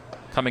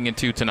coming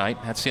into tonight.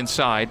 That's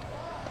inside.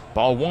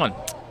 Ball 1.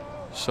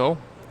 So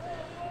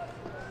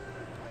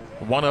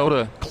 1-0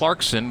 to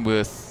Clarkson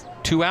with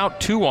 2 out,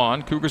 2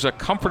 on. Cougars a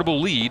comfortable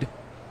lead.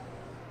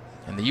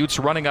 And the Utes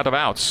running out of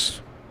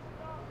outs.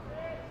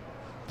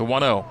 The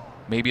 1-0.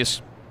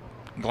 Mabius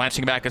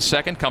glancing back at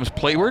second. Comes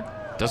Playward.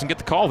 Doesn't get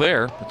the call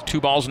there. With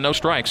 2 balls and no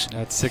strikes.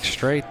 That's 6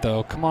 straight,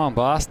 though. Come on,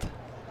 Bost.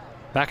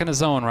 Back in the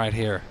zone right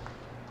here.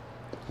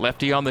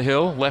 Lefty on the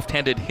hill.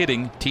 Left-handed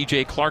hitting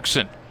TJ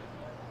Clarkson.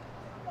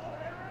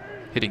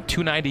 Hitting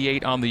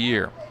 .298 on the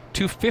year.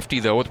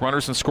 .250, though, with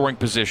runners in scoring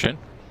position.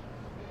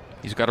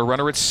 He's got a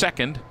runner at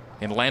second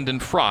in Landon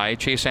Fry.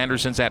 Chase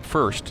Anderson's at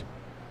first.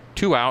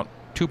 2 out,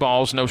 2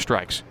 balls, no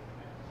strikes.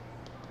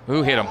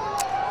 Who hit him?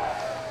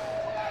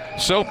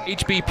 So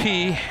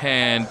HBP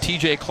and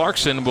TJ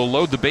Clarkson will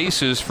load the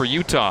bases for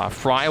Utah.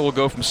 Fry will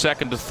go from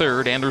second to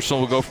third. Anderson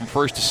will go from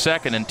first to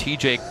second. And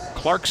TJ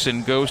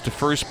Clarkson goes to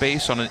first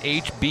base on an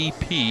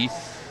HBP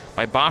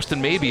by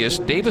Boston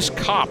Mabius. Davis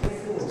Kopp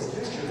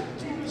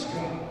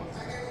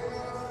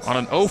on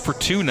an 0 for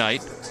 2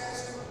 night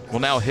will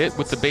now hit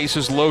with the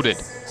bases loaded.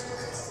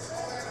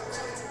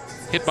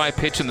 Hit by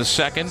pitch in the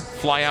second,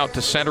 fly out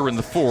to center in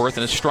the 4th,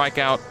 and a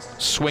strikeout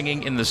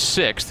swinging in the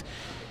 6th.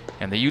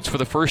 And the Utes for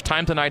the first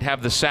time tonight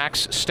have the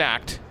sacks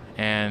stacked,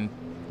 and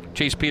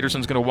Chase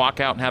Peterson's going to walk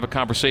out and have a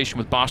conversation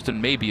with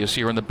Boston Mabius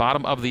here in the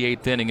bottom of the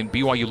 8th inning, and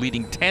BYU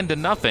leading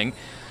 10-0,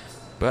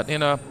 but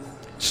in a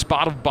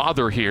spot of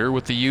bother here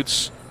with the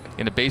Utes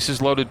in a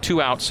bases loaded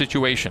 2 out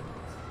situation.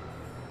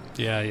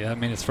 Yeah, I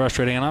mean, it's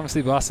frustrating, and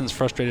obviously Boston's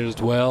frustrated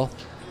as well.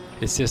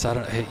 It's just,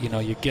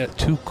 you get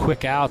 2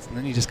 quick outs, and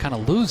then you just kind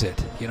of lose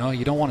it. You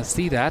don't want to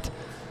see that,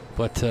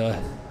 but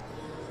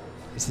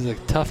this is a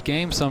tough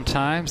game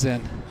sometimes,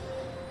 and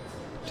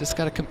just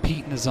got to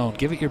compete in the zone.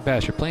 Give it your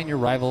best. You're playing your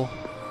rival.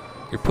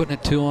 You're putting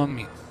it to them.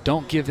 You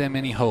don't give them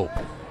any hope.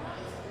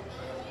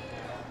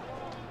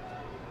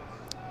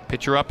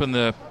 Pitcher up in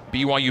the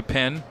BYU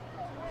pen.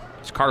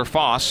 It's Carter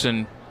Foss,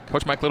 and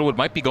Coach Mike Littlewood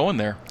might be going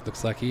there.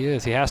 Looks like he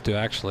is. He has to,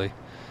 actually,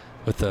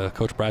 with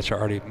Coach Bradshaw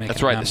already making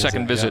That's right, the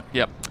second visit.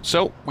 Yep.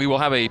 So we will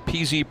have a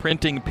PZ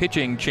Printing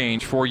pitching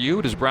change for you.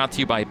 It is brought to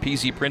you by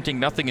PZ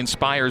Printing. Nothing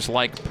inspires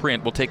like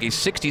print. We'll take a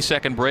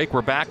 60-second break.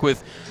 We're back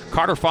with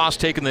Carter Foss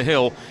taking the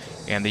hill,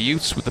 and the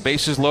Utes with the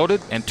bases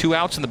loaded and 2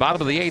 outs in the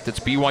bottom of the 8th. It's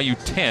BYU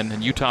 10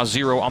 and Utah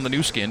 0 on the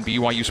new skin,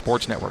 BYU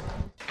Sports Network.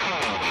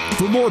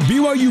 For more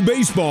BYU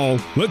baseball,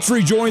 let's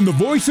rejoin the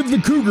voice of the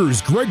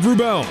Cougars, Greg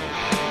Wrubell.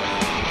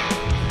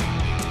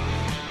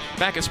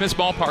 Back at Smith's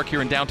Ballpark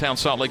here in downtown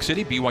Salt Lake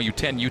City, BYU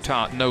 10,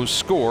 Utah no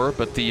score,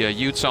 but the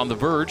Utes on the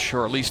verge,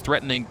 or at least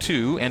threatening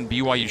to, and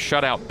BYU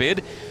shutout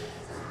bid.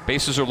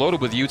 Bases are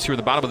loaded with Utes here in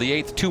the bottom of the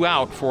 8th, 2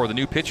 out for the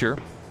new pitcher.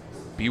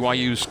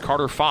 BYU's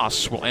Carter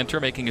Foss will enter,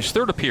 making his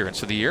 3rd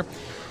appearance of the year.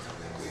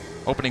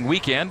 Opening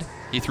weekend,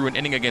 he threw an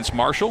inning against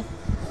Marshall,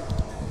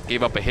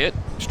 gave up a hit,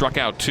 struck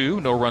out 2,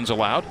 no runs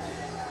allowed.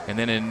 And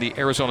then in the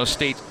Arizona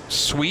State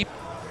sweep,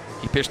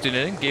 he pitched an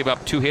inning, gave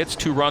up 2 hits,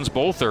 2 runs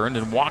both earned,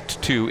 and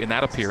walked 2 in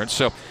that appearance.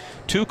 So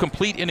 2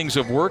 complete innings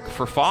of work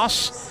for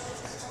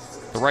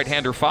Foss. The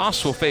right-hander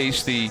Foss will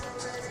face the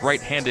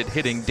right-handed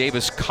hitting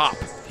Davis Kopp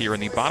here in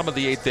the bottom of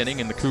the 8th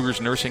inning, and the Cougars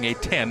nursing a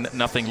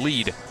 10-0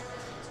 lead.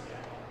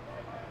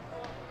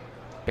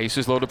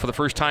 Bases loaded for the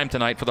first time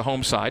tonight for the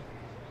home side.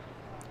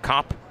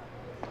 Kopp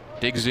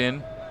digs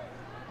in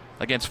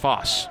against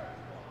Foss.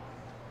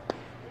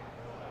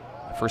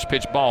 First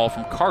pitch ball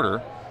from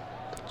Carter.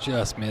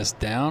 Just missed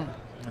down.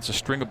 That's a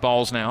string of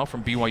balls now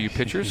from BYU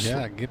pitchers.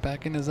 Yeah, get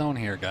back in the zone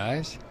here,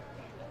 guys.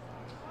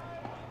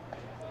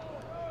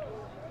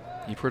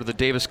 You've heard of the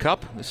Davis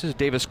Cup. This is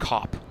Davis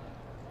Kopp.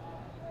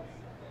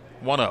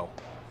 1-0.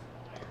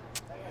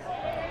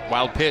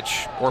 Wild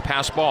pitch or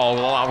pass ball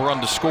will allow a run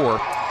to score.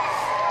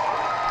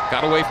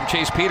 Got away from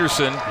Chase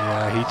Peterson.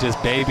 Yeah, he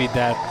just babied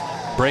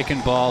that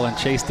breaking ball, and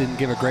Chase didn't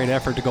give a great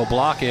effort to go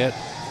block it.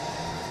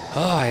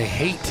 Oh, I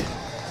hate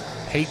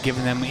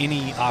giving them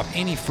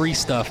any free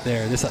stuff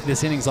there.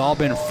 This inning's all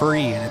been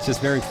free, and it's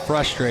just very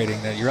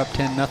frustrating that you're up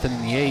 10-0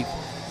 in the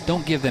 8th.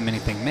 Don't give them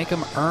anything. Make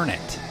them earn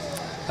it.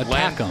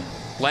 Attack them.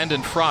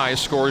 Landon Fry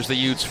scores the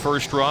Utes'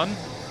 first run.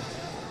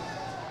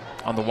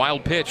 On the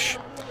wild pitch,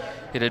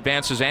 it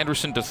advances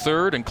Anderson to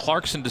third and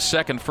Clarkson to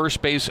second.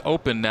 First base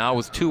open now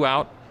with 2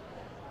 out,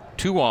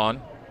 2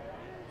 on,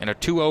 and a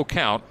 2-0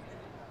 count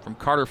from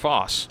Carter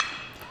Foss.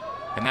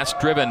 And that's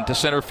driven to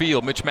center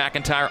field. Mitch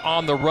McIntyre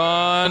on the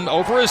run,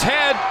 over his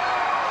head.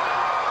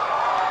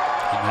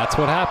 And that's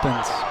what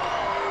happens.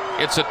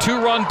 It's a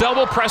 2-run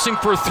double, pressing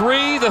for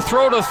 3. The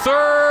throw to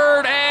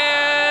third,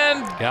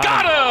 and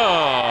got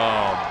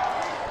him!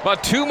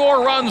 But 2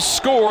 more runs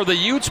score. The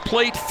Utes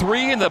plate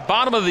 3 in the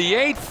bottom of the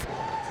 8th.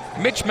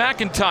 Mitch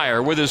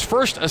McIntyre with his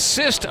first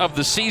assist of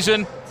the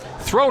season.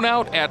 Thrown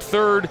out at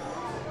third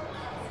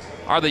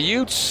are the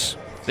Utes.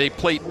 They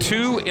plate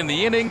 2 in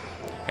the inning,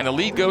 and the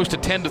lead goes to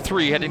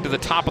 10-3 heading to the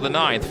top of the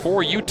 9th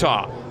for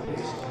Utah.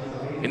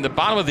 In the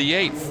bottom of the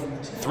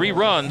 8th, 3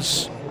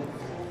 runs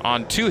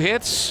on 2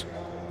 hits.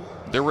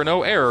 There were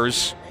no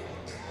errors,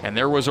 and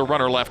there was a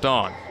runner left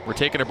on. We're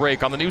taking a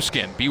break on the new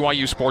skin,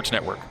 BYU Sports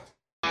Network.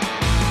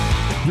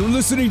 You're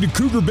listening to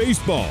Cougar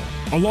Baseball.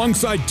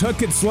 Alongside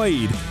Tuckett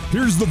Slade,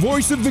 here's the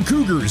voice of the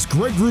Cougars,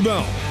 Greg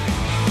Wrubell.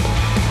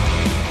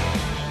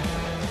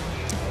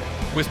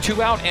 With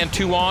 2 out and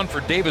 2 on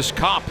for Davis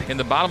Kopp in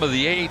the bottom of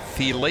the 8th,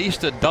 he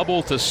laced a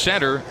double to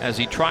center as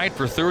he tried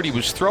for third. He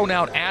was thrown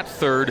out at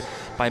third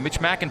by Mitch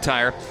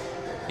McIntyre.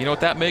 You know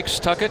what that makes,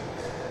 Tuckett?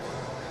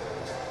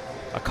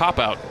 A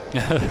cop-out.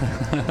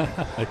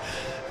 I've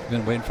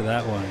been waiting for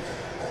that one.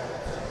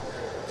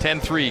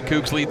 10-3,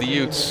 Cougs lead the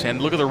Utes,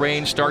 and look at the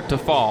rain start to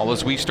fall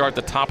as we start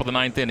the top of the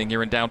 9th inning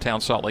here in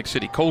downtown Salt Lake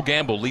City. Cole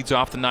Gamble leads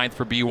off the 9th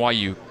for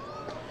BYU.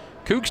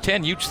 Cougs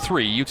 10, Utes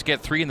 3. Utes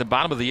get 3 in the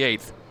bottom of the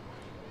 8th.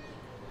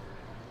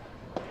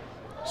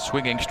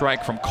 Swinging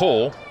strike from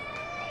Cole.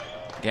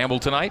 Gamble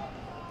tonight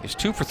is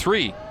 2 for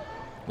 3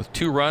 with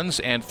 2 runs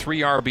and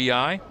 3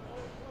 RBI.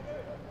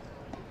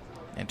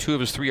 And 2 of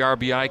his 3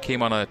 RBI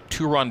came on a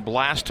 2-run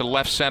blast to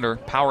left center,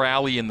 power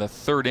alley in the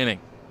 3rd inning.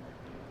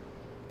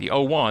 The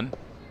 0-1.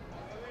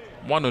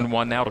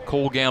 1-1 now to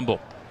Cole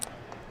Gamble.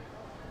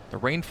 The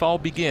rainfall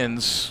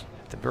begins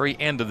at the very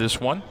end of this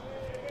one.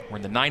 We're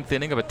in the 9th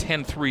inning of a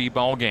 10-3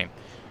 ball game.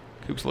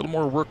 Cougs a little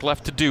more work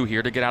left to do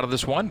here to get out of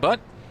this one,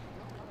 but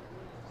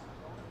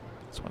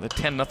that's when the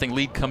 10-0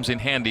 lead comes in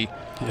handy.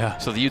 Yeah.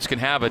 So the Utes can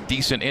have a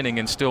decent inning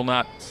and still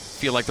not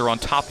feel like they're on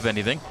top of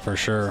anything. For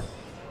sure.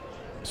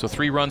 So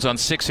 3 runs on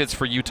 6 hits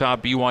for Utah.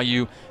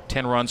 BYU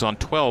 10 runs on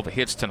 12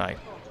 hits tonight.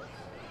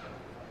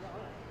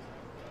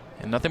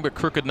 And nothing but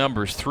crooked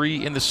numbers.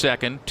 3 in the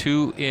 2nd,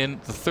 2 in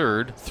the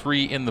 3rd,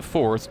 3 in the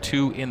 4th,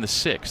 2 in the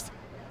 6th.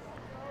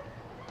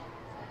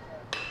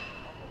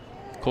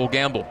 Cole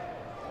Gamble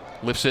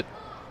lifts it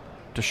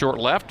to short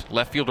left.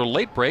 Left fielder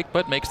late break,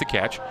 but makes the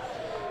catch.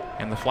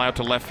 And the fly out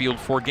to left field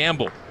for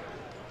Gamble.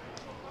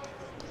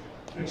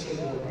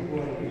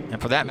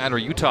 And for that matter,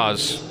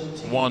 Utah's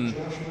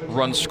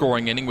 1-run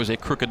scoring inning was a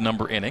crooked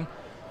number inning.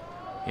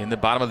 In the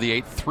bottom of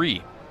the 8th,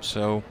 3.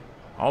 So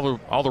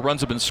all the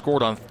runs have been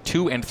scored on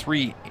 2- and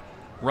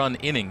 3-run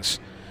innings.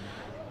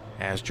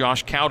 As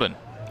Josh Cowden,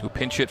 who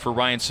pinch hit for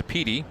Ryan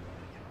Sapiti,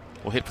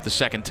 will hit for the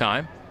 2nd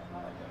time.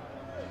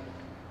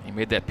 He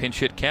made that pinch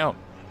hit count.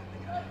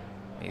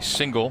 A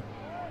single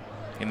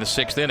in the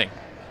 6th inning.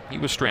 He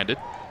was stranded.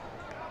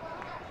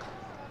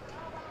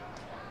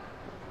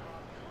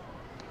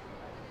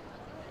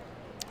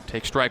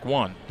 Take strike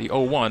 1, the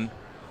 0-1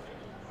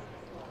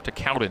 to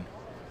Cowden.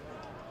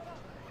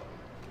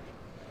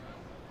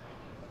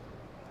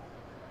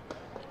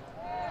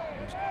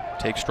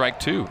 Take strike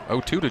 2,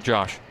 0-2 to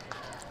Josh.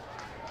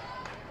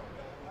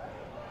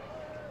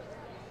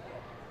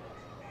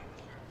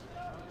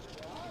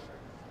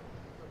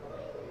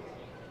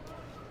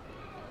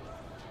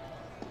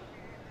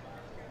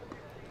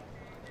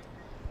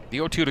 The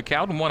 0-2 to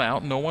Cowden, 1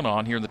 out, no one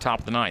on here in the top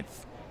of the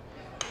 9th.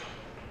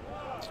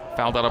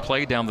 Fouled out of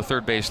play down the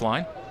 3rd base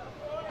line.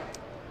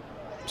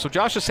 So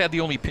Josh has had the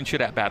only pinch hit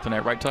at bat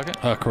tonight, right, Tuckett?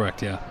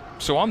 Correct, yeah.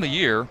 So on the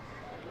year,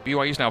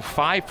 BYU is now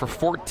 5 for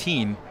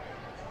 14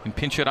 in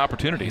pinch hit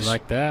opportunities. You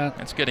like that?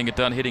 That's getting it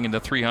done, hitting in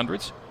the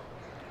 300s.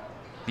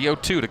 The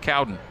 0-2 to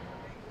Cowden.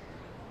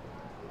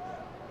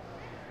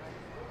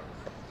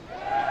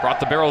 Brought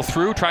the barrel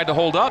through, tried to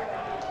hold up.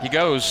 He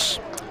goes.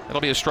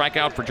 That'll be a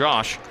strikeout for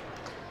Josh.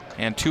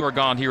 And 2 are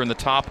gone here in the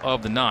top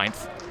of the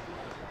 9th.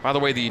 By the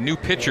way, the new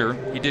pitcher,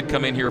 he did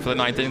come in here for the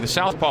 9th inning, the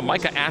southpaw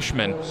Micah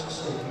Ashman.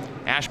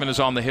 Ashman is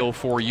on the hill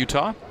for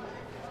Utah.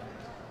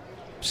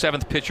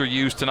 7th pitcher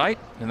used tonight,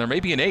 and there may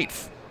be an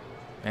 8th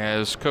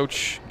as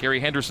Coach Gary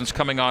Henderson's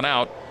coming on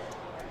out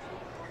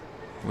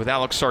with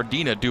Alex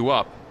Sardina due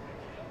up.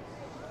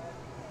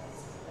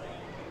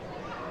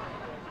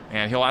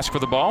 And he'll ask for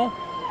the ball.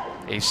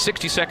 A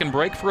 60-second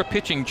break for a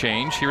pitching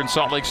change here in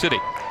Salt Lake City.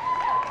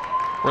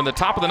 We're in the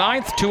top of the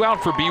 9th, 2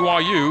 out for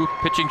BYU.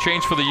 Pitching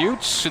change for the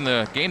Utes. In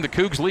the game, the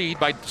Cougs lead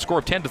by a score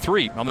of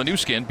 10-3 on the new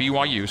skin,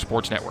 BYU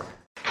Sports Network.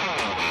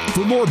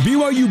 For more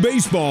BYU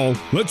baseball,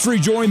 let's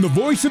rejoin the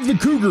voice of the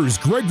Cougars,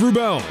 Greg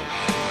Wrubell.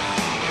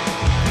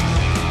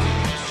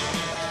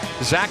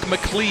 Zach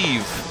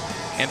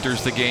McCleave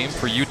enters the game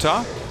for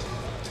Utah.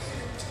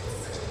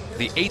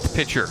 The 8th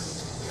pitcher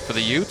for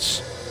the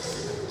Utes.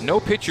 No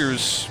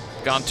pitchers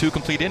gone 2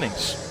 complete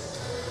innings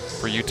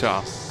for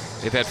Utah.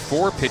 They've had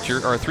 3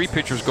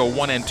 pitchers go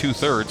 1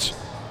 2/3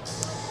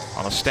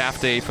 on a staff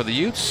day for the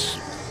Utes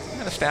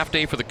and a staff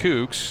day for the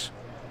Cougs.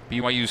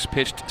 BYU's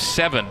pitched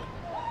 7.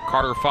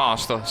 Carter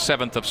Foss, the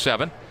 7th of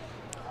 7.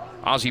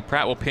 Ozzie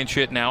Pratt will pinch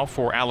hit now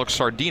for Alex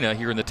Sardina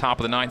here in the top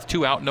of the 9th.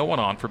 2 out, no one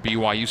on for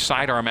BYU.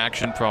 Sidearm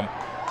action from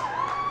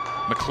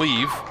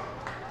McCleave.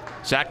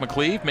 Zach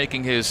McCleave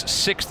making his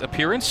 6th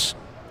appearance.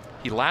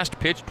 He last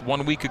pitched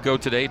 1 week ago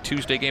today,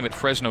 Tuesday game at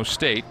Fresno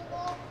State.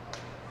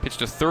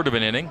 Pitched a 1/3 of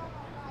an inning.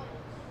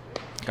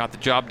 Got the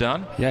job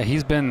done. Yeah,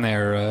 he's been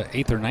their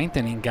 8th or 9th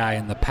inning guy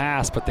in the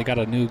past, but they got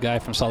a new guy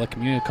from Salt Lake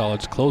Community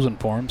College closing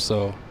for him,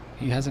 so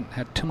he hasn't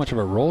had too much of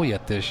a role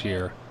yet this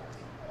year,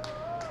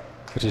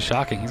 which is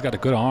shocking. He's got a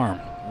good arm.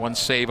 1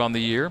 save on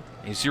the year,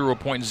 a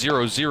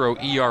 0.00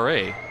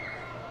 ERA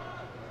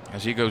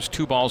as he goes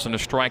 2 balls and a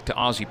strike to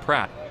Ozzie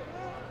Pratt.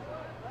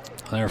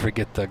 I'll never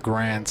forget the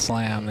grand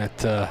slam that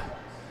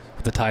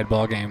the tied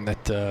ball game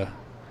that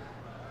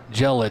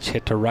Jelic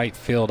hit to right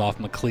field off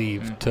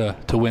McCleave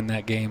to win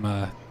that game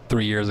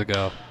 3 years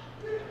ago.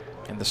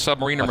 And the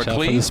submariner Watch out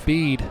for the McCleave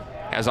speed.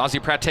 has Ozzie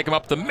Pratt take him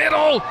up the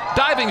middle.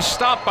 Diving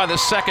stop by the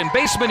second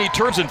baseman. He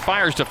turns and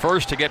fires to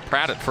first to get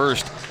Pratt at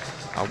first.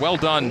 A well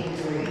done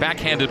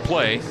backhanded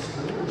play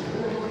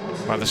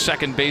by the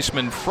second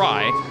baseman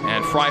Fry.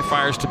 And Fry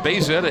fires to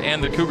Beza to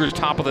end the Cougars'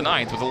 top of the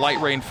 9th. With a light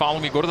rain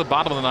following, we go to the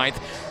bottom of the 9th.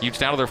 Utes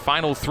down to their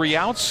final 3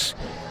 outs.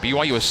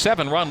 BYU a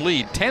 7-run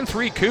lead.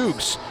 10-3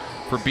 Cougs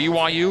for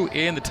BYU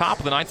in the top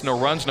of the 9th. No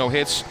runs, no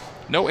hits,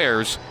 no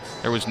errors.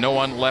 There was no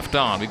one left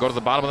on. We go to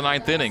the bottom of the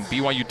 9th inning.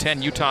 BYU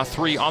 10, Utah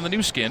 3 on the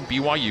new skin,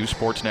 BYU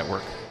Sports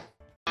Network.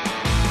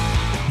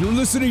 You're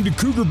listening to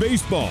Cougar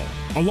Baseball.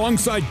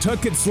 Alongside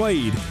Tuckett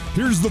Slade,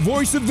 here's the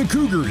voice of the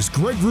Cougars,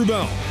 Greg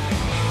Wrubell.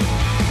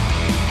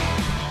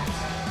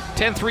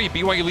 10-3,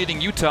 BYU leading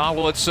Utah.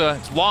 Well, it's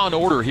law and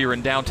order here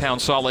in downtown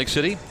Salt Lake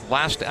City.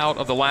 Last out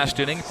of the last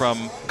inning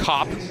from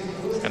Kopp.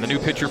 And the new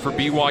pitcher for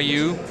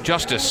BYU,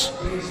 Justice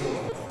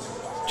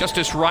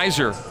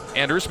Reiser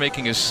enters,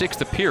 making his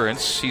 6th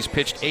appearance. He's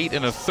pitched 8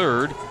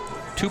 1/3,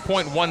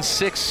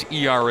 2.16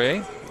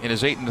 ERA. In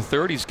his 8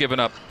 1/3, he's given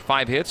up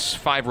 5 hits,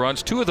 5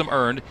 runs, 2 of them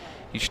earned.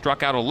 He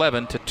struck out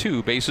 11 to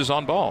 2 bases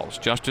on balls.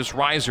 Justice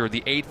Reiser,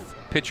 the 8th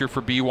pitcher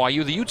for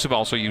BYU. The Utes have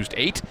also used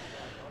 8.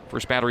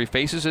 First batter he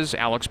faces is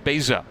Alex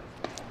Beza.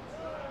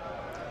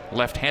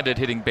 Left-handed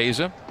hitting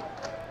Beza.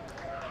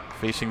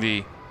 Facing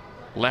the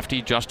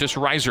lefty Justice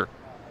Reiser.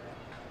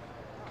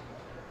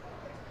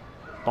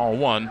 Ball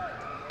 1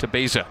 to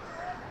Beza.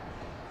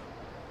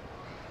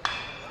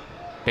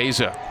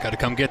 Beza. Got to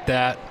come get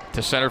that.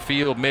 To center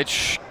field.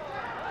 Mitch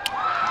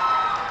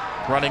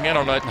running in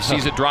on it.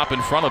 Sees it drop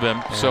in front of him.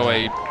 Yeah. So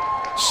a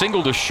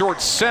single to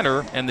short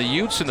center, and the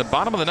Utes in the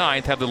bottom of the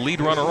 9th have the lead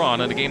runner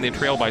on in a game they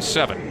trail by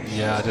 7.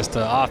 Yeah, just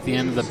off the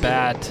end of the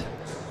bat.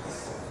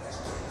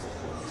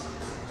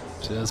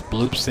 Just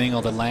bloop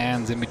single that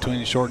lands in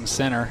between short and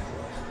center.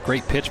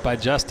 Great pitch by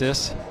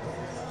Justice.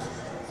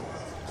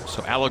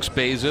 So Alex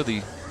Beza,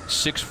 the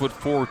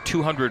 6'4",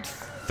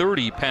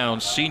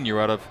 230-pound senior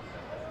out of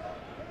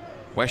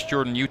West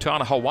Jordan, Utah,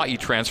 on a Hawaii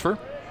transfer.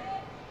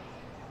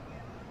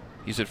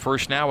 He's at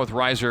first now with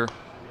Reiser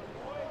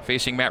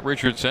facing Matt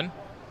Richardson.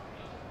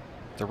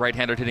 The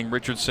right-handed hitting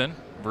Richardson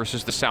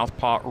versus the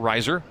southpaw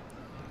Reiser.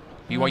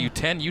 BYU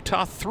 10,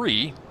 Utah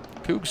 3.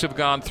 Cougs have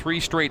gone 3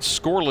 straight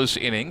scoreless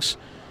innings.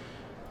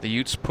 The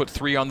Utes put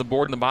 3 on the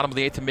board in the bottom of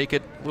the 8th to make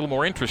it a little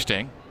more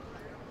interesting.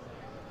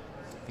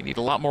 You need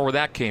a lot more where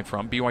that came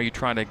from. BYU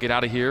trying to get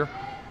out of here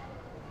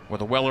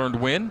with a well-earned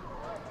win.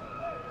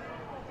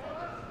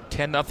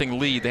 10-0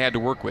 lead they had to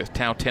work with.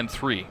 Now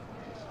 10-3.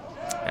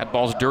 That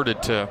ball's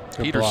dirted to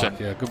good Peterson.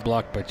 Block, yeah, good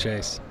block by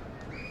Chase.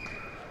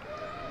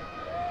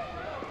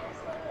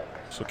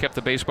 So kept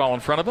the baseball in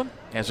front of him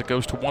as it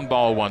goes to 1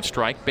 ball, 1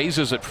 strike.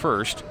 Beza's at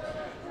first,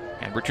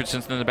 and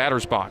Richardson's in the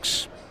batter's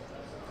box.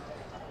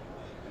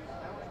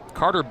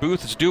 Carter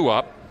Booth is due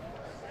up.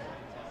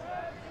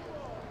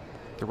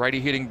 The righty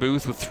hitting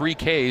Booth with 3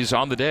 Ks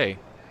on the day.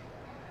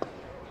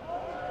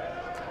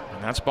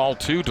 That's ball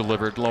 2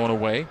 delivered low and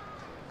away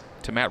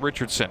to Matt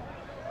Richardson.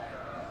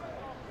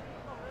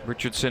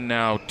 Richardson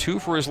now 2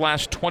 for his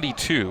last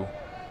 22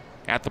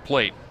 at the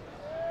plate.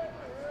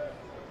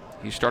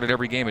 He started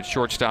every game at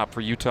shortstop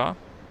for Utah.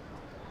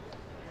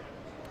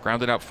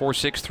 Grounded out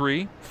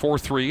 4-6-3,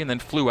 4-3, and then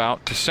flew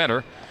out to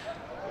center.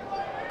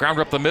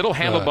 Grounder up the middle,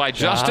 handled by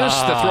Justice.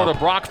 The throw to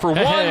Brock for 1.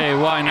 Hey,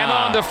 why not? And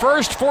on to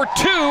first for 2.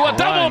 A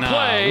double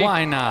play.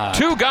 Why not?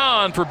 2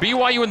 gone for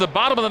BYU in the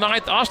bottom of the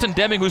 9th. Austin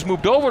Deming, who's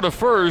moved over to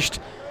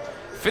first,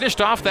 finished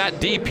off that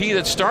DP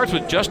that starts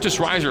with Justice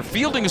Reiser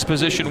fielding his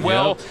position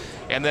well. Yep.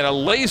 And then a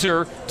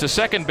laser to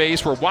second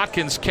base where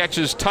Watkins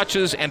catches,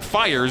 touches, and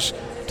fires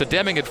to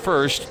Deming at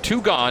first.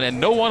 2 gone and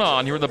no one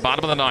on here in the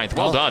bottom of the 9th.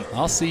 Well done.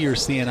 I'll see your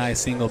CNI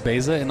single,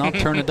 Beza, and I'll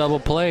turn a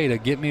double play to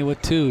get me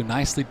with 2.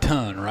 Nicely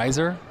done,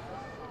 Reiser.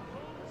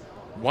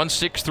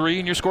 1-6-3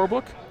 in your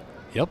scorebook?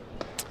 Yep.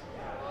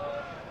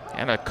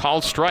 And a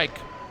called strike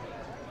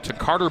to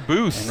Carter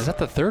Booth. And is that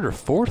the 3rd or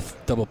 4th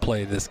double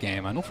play this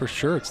game? I know for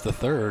sure it's the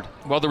 3rd.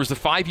 Well, there was the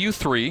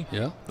 5U3,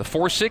 yeah, the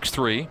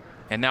 4-6-3,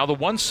 and now the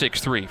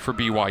 1-6-3 for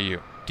BYU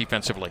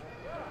defensively.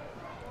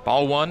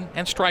 Ball 1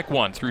 and strike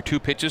 1 through 2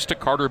 pitches to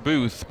Carter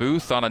Booth.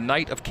 Booth on a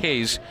night of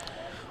Ks.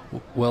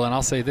 Well, and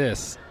I'll say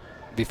this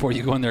before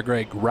you go in there,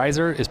 Greg.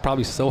 Reiser is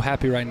probably so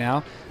happy right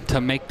now to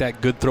make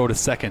that good throw to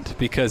second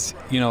because,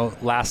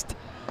 last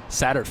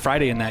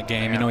Friday in that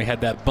game, he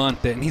had that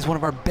bunt, and he's one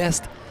of our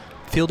best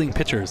fielding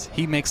pitchers.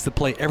 He makes the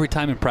play every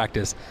time in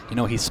practice.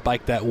 He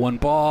spiked that 1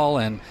 ball,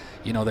 and,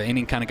 the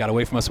inning kind of got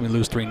away from us and we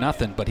lose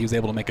 3-0, but he was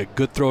able to make a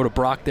good throw to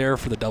Brock there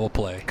for the double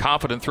play.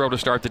 Confident throw to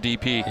start the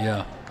DP.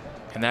 Yeah.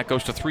 And that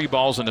goes to 3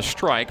 balls and a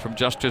strike from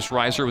Justice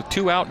Reiser with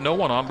 2 out, no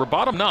one on. We're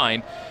bottom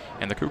 9,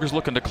 and the Cougars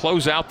looking to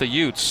close out the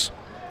Utes.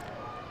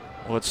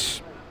 Well,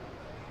 it's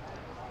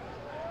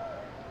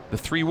the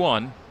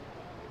 3-1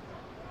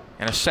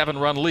 and a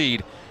 7-run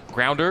lead.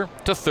 Grounder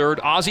to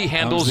third. Ozzie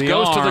handles,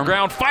 goes to the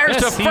ground, fires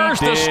to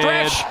first, the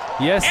stretch,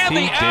 and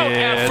the out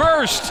at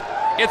first.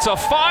 It's a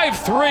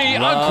 5-3,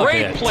 a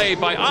great play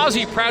by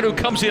Ozzie Pratt, who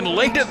comes in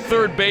late at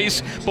third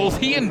base. Both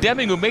he and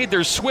Deming, who made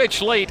their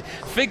switch late,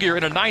 figure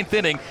in a 9th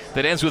inning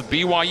that ends with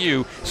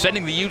BYU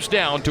sending the Utes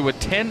down to a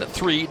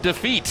 10-3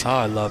 defeat. Oh,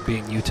 I love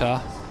being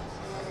Utah.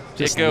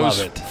 It goes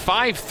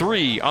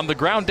 5-3 on the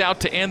ground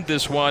out to end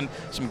this one.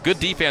 Some good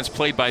defense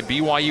played by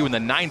BYU in the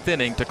 9th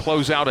inning to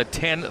close out a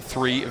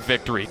 10-3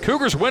 victory.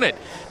 Cougars win it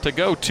to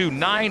go to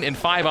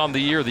 9-5 on the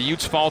year. The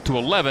Utes fall to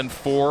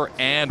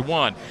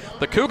 11-4-1.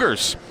 The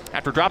Cougars,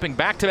 after dropping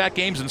back-to-back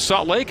games in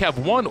Salt Lake, have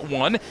won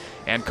 1,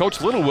 and Coach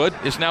Littlewood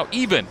is now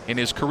even in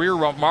his career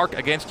mark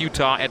against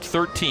Utah at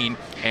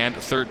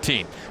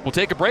 13-13. We'll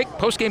take a break.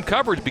 Post-game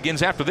coverage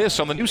begins after this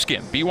on the new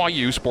Skin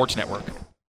BYU Sports Network.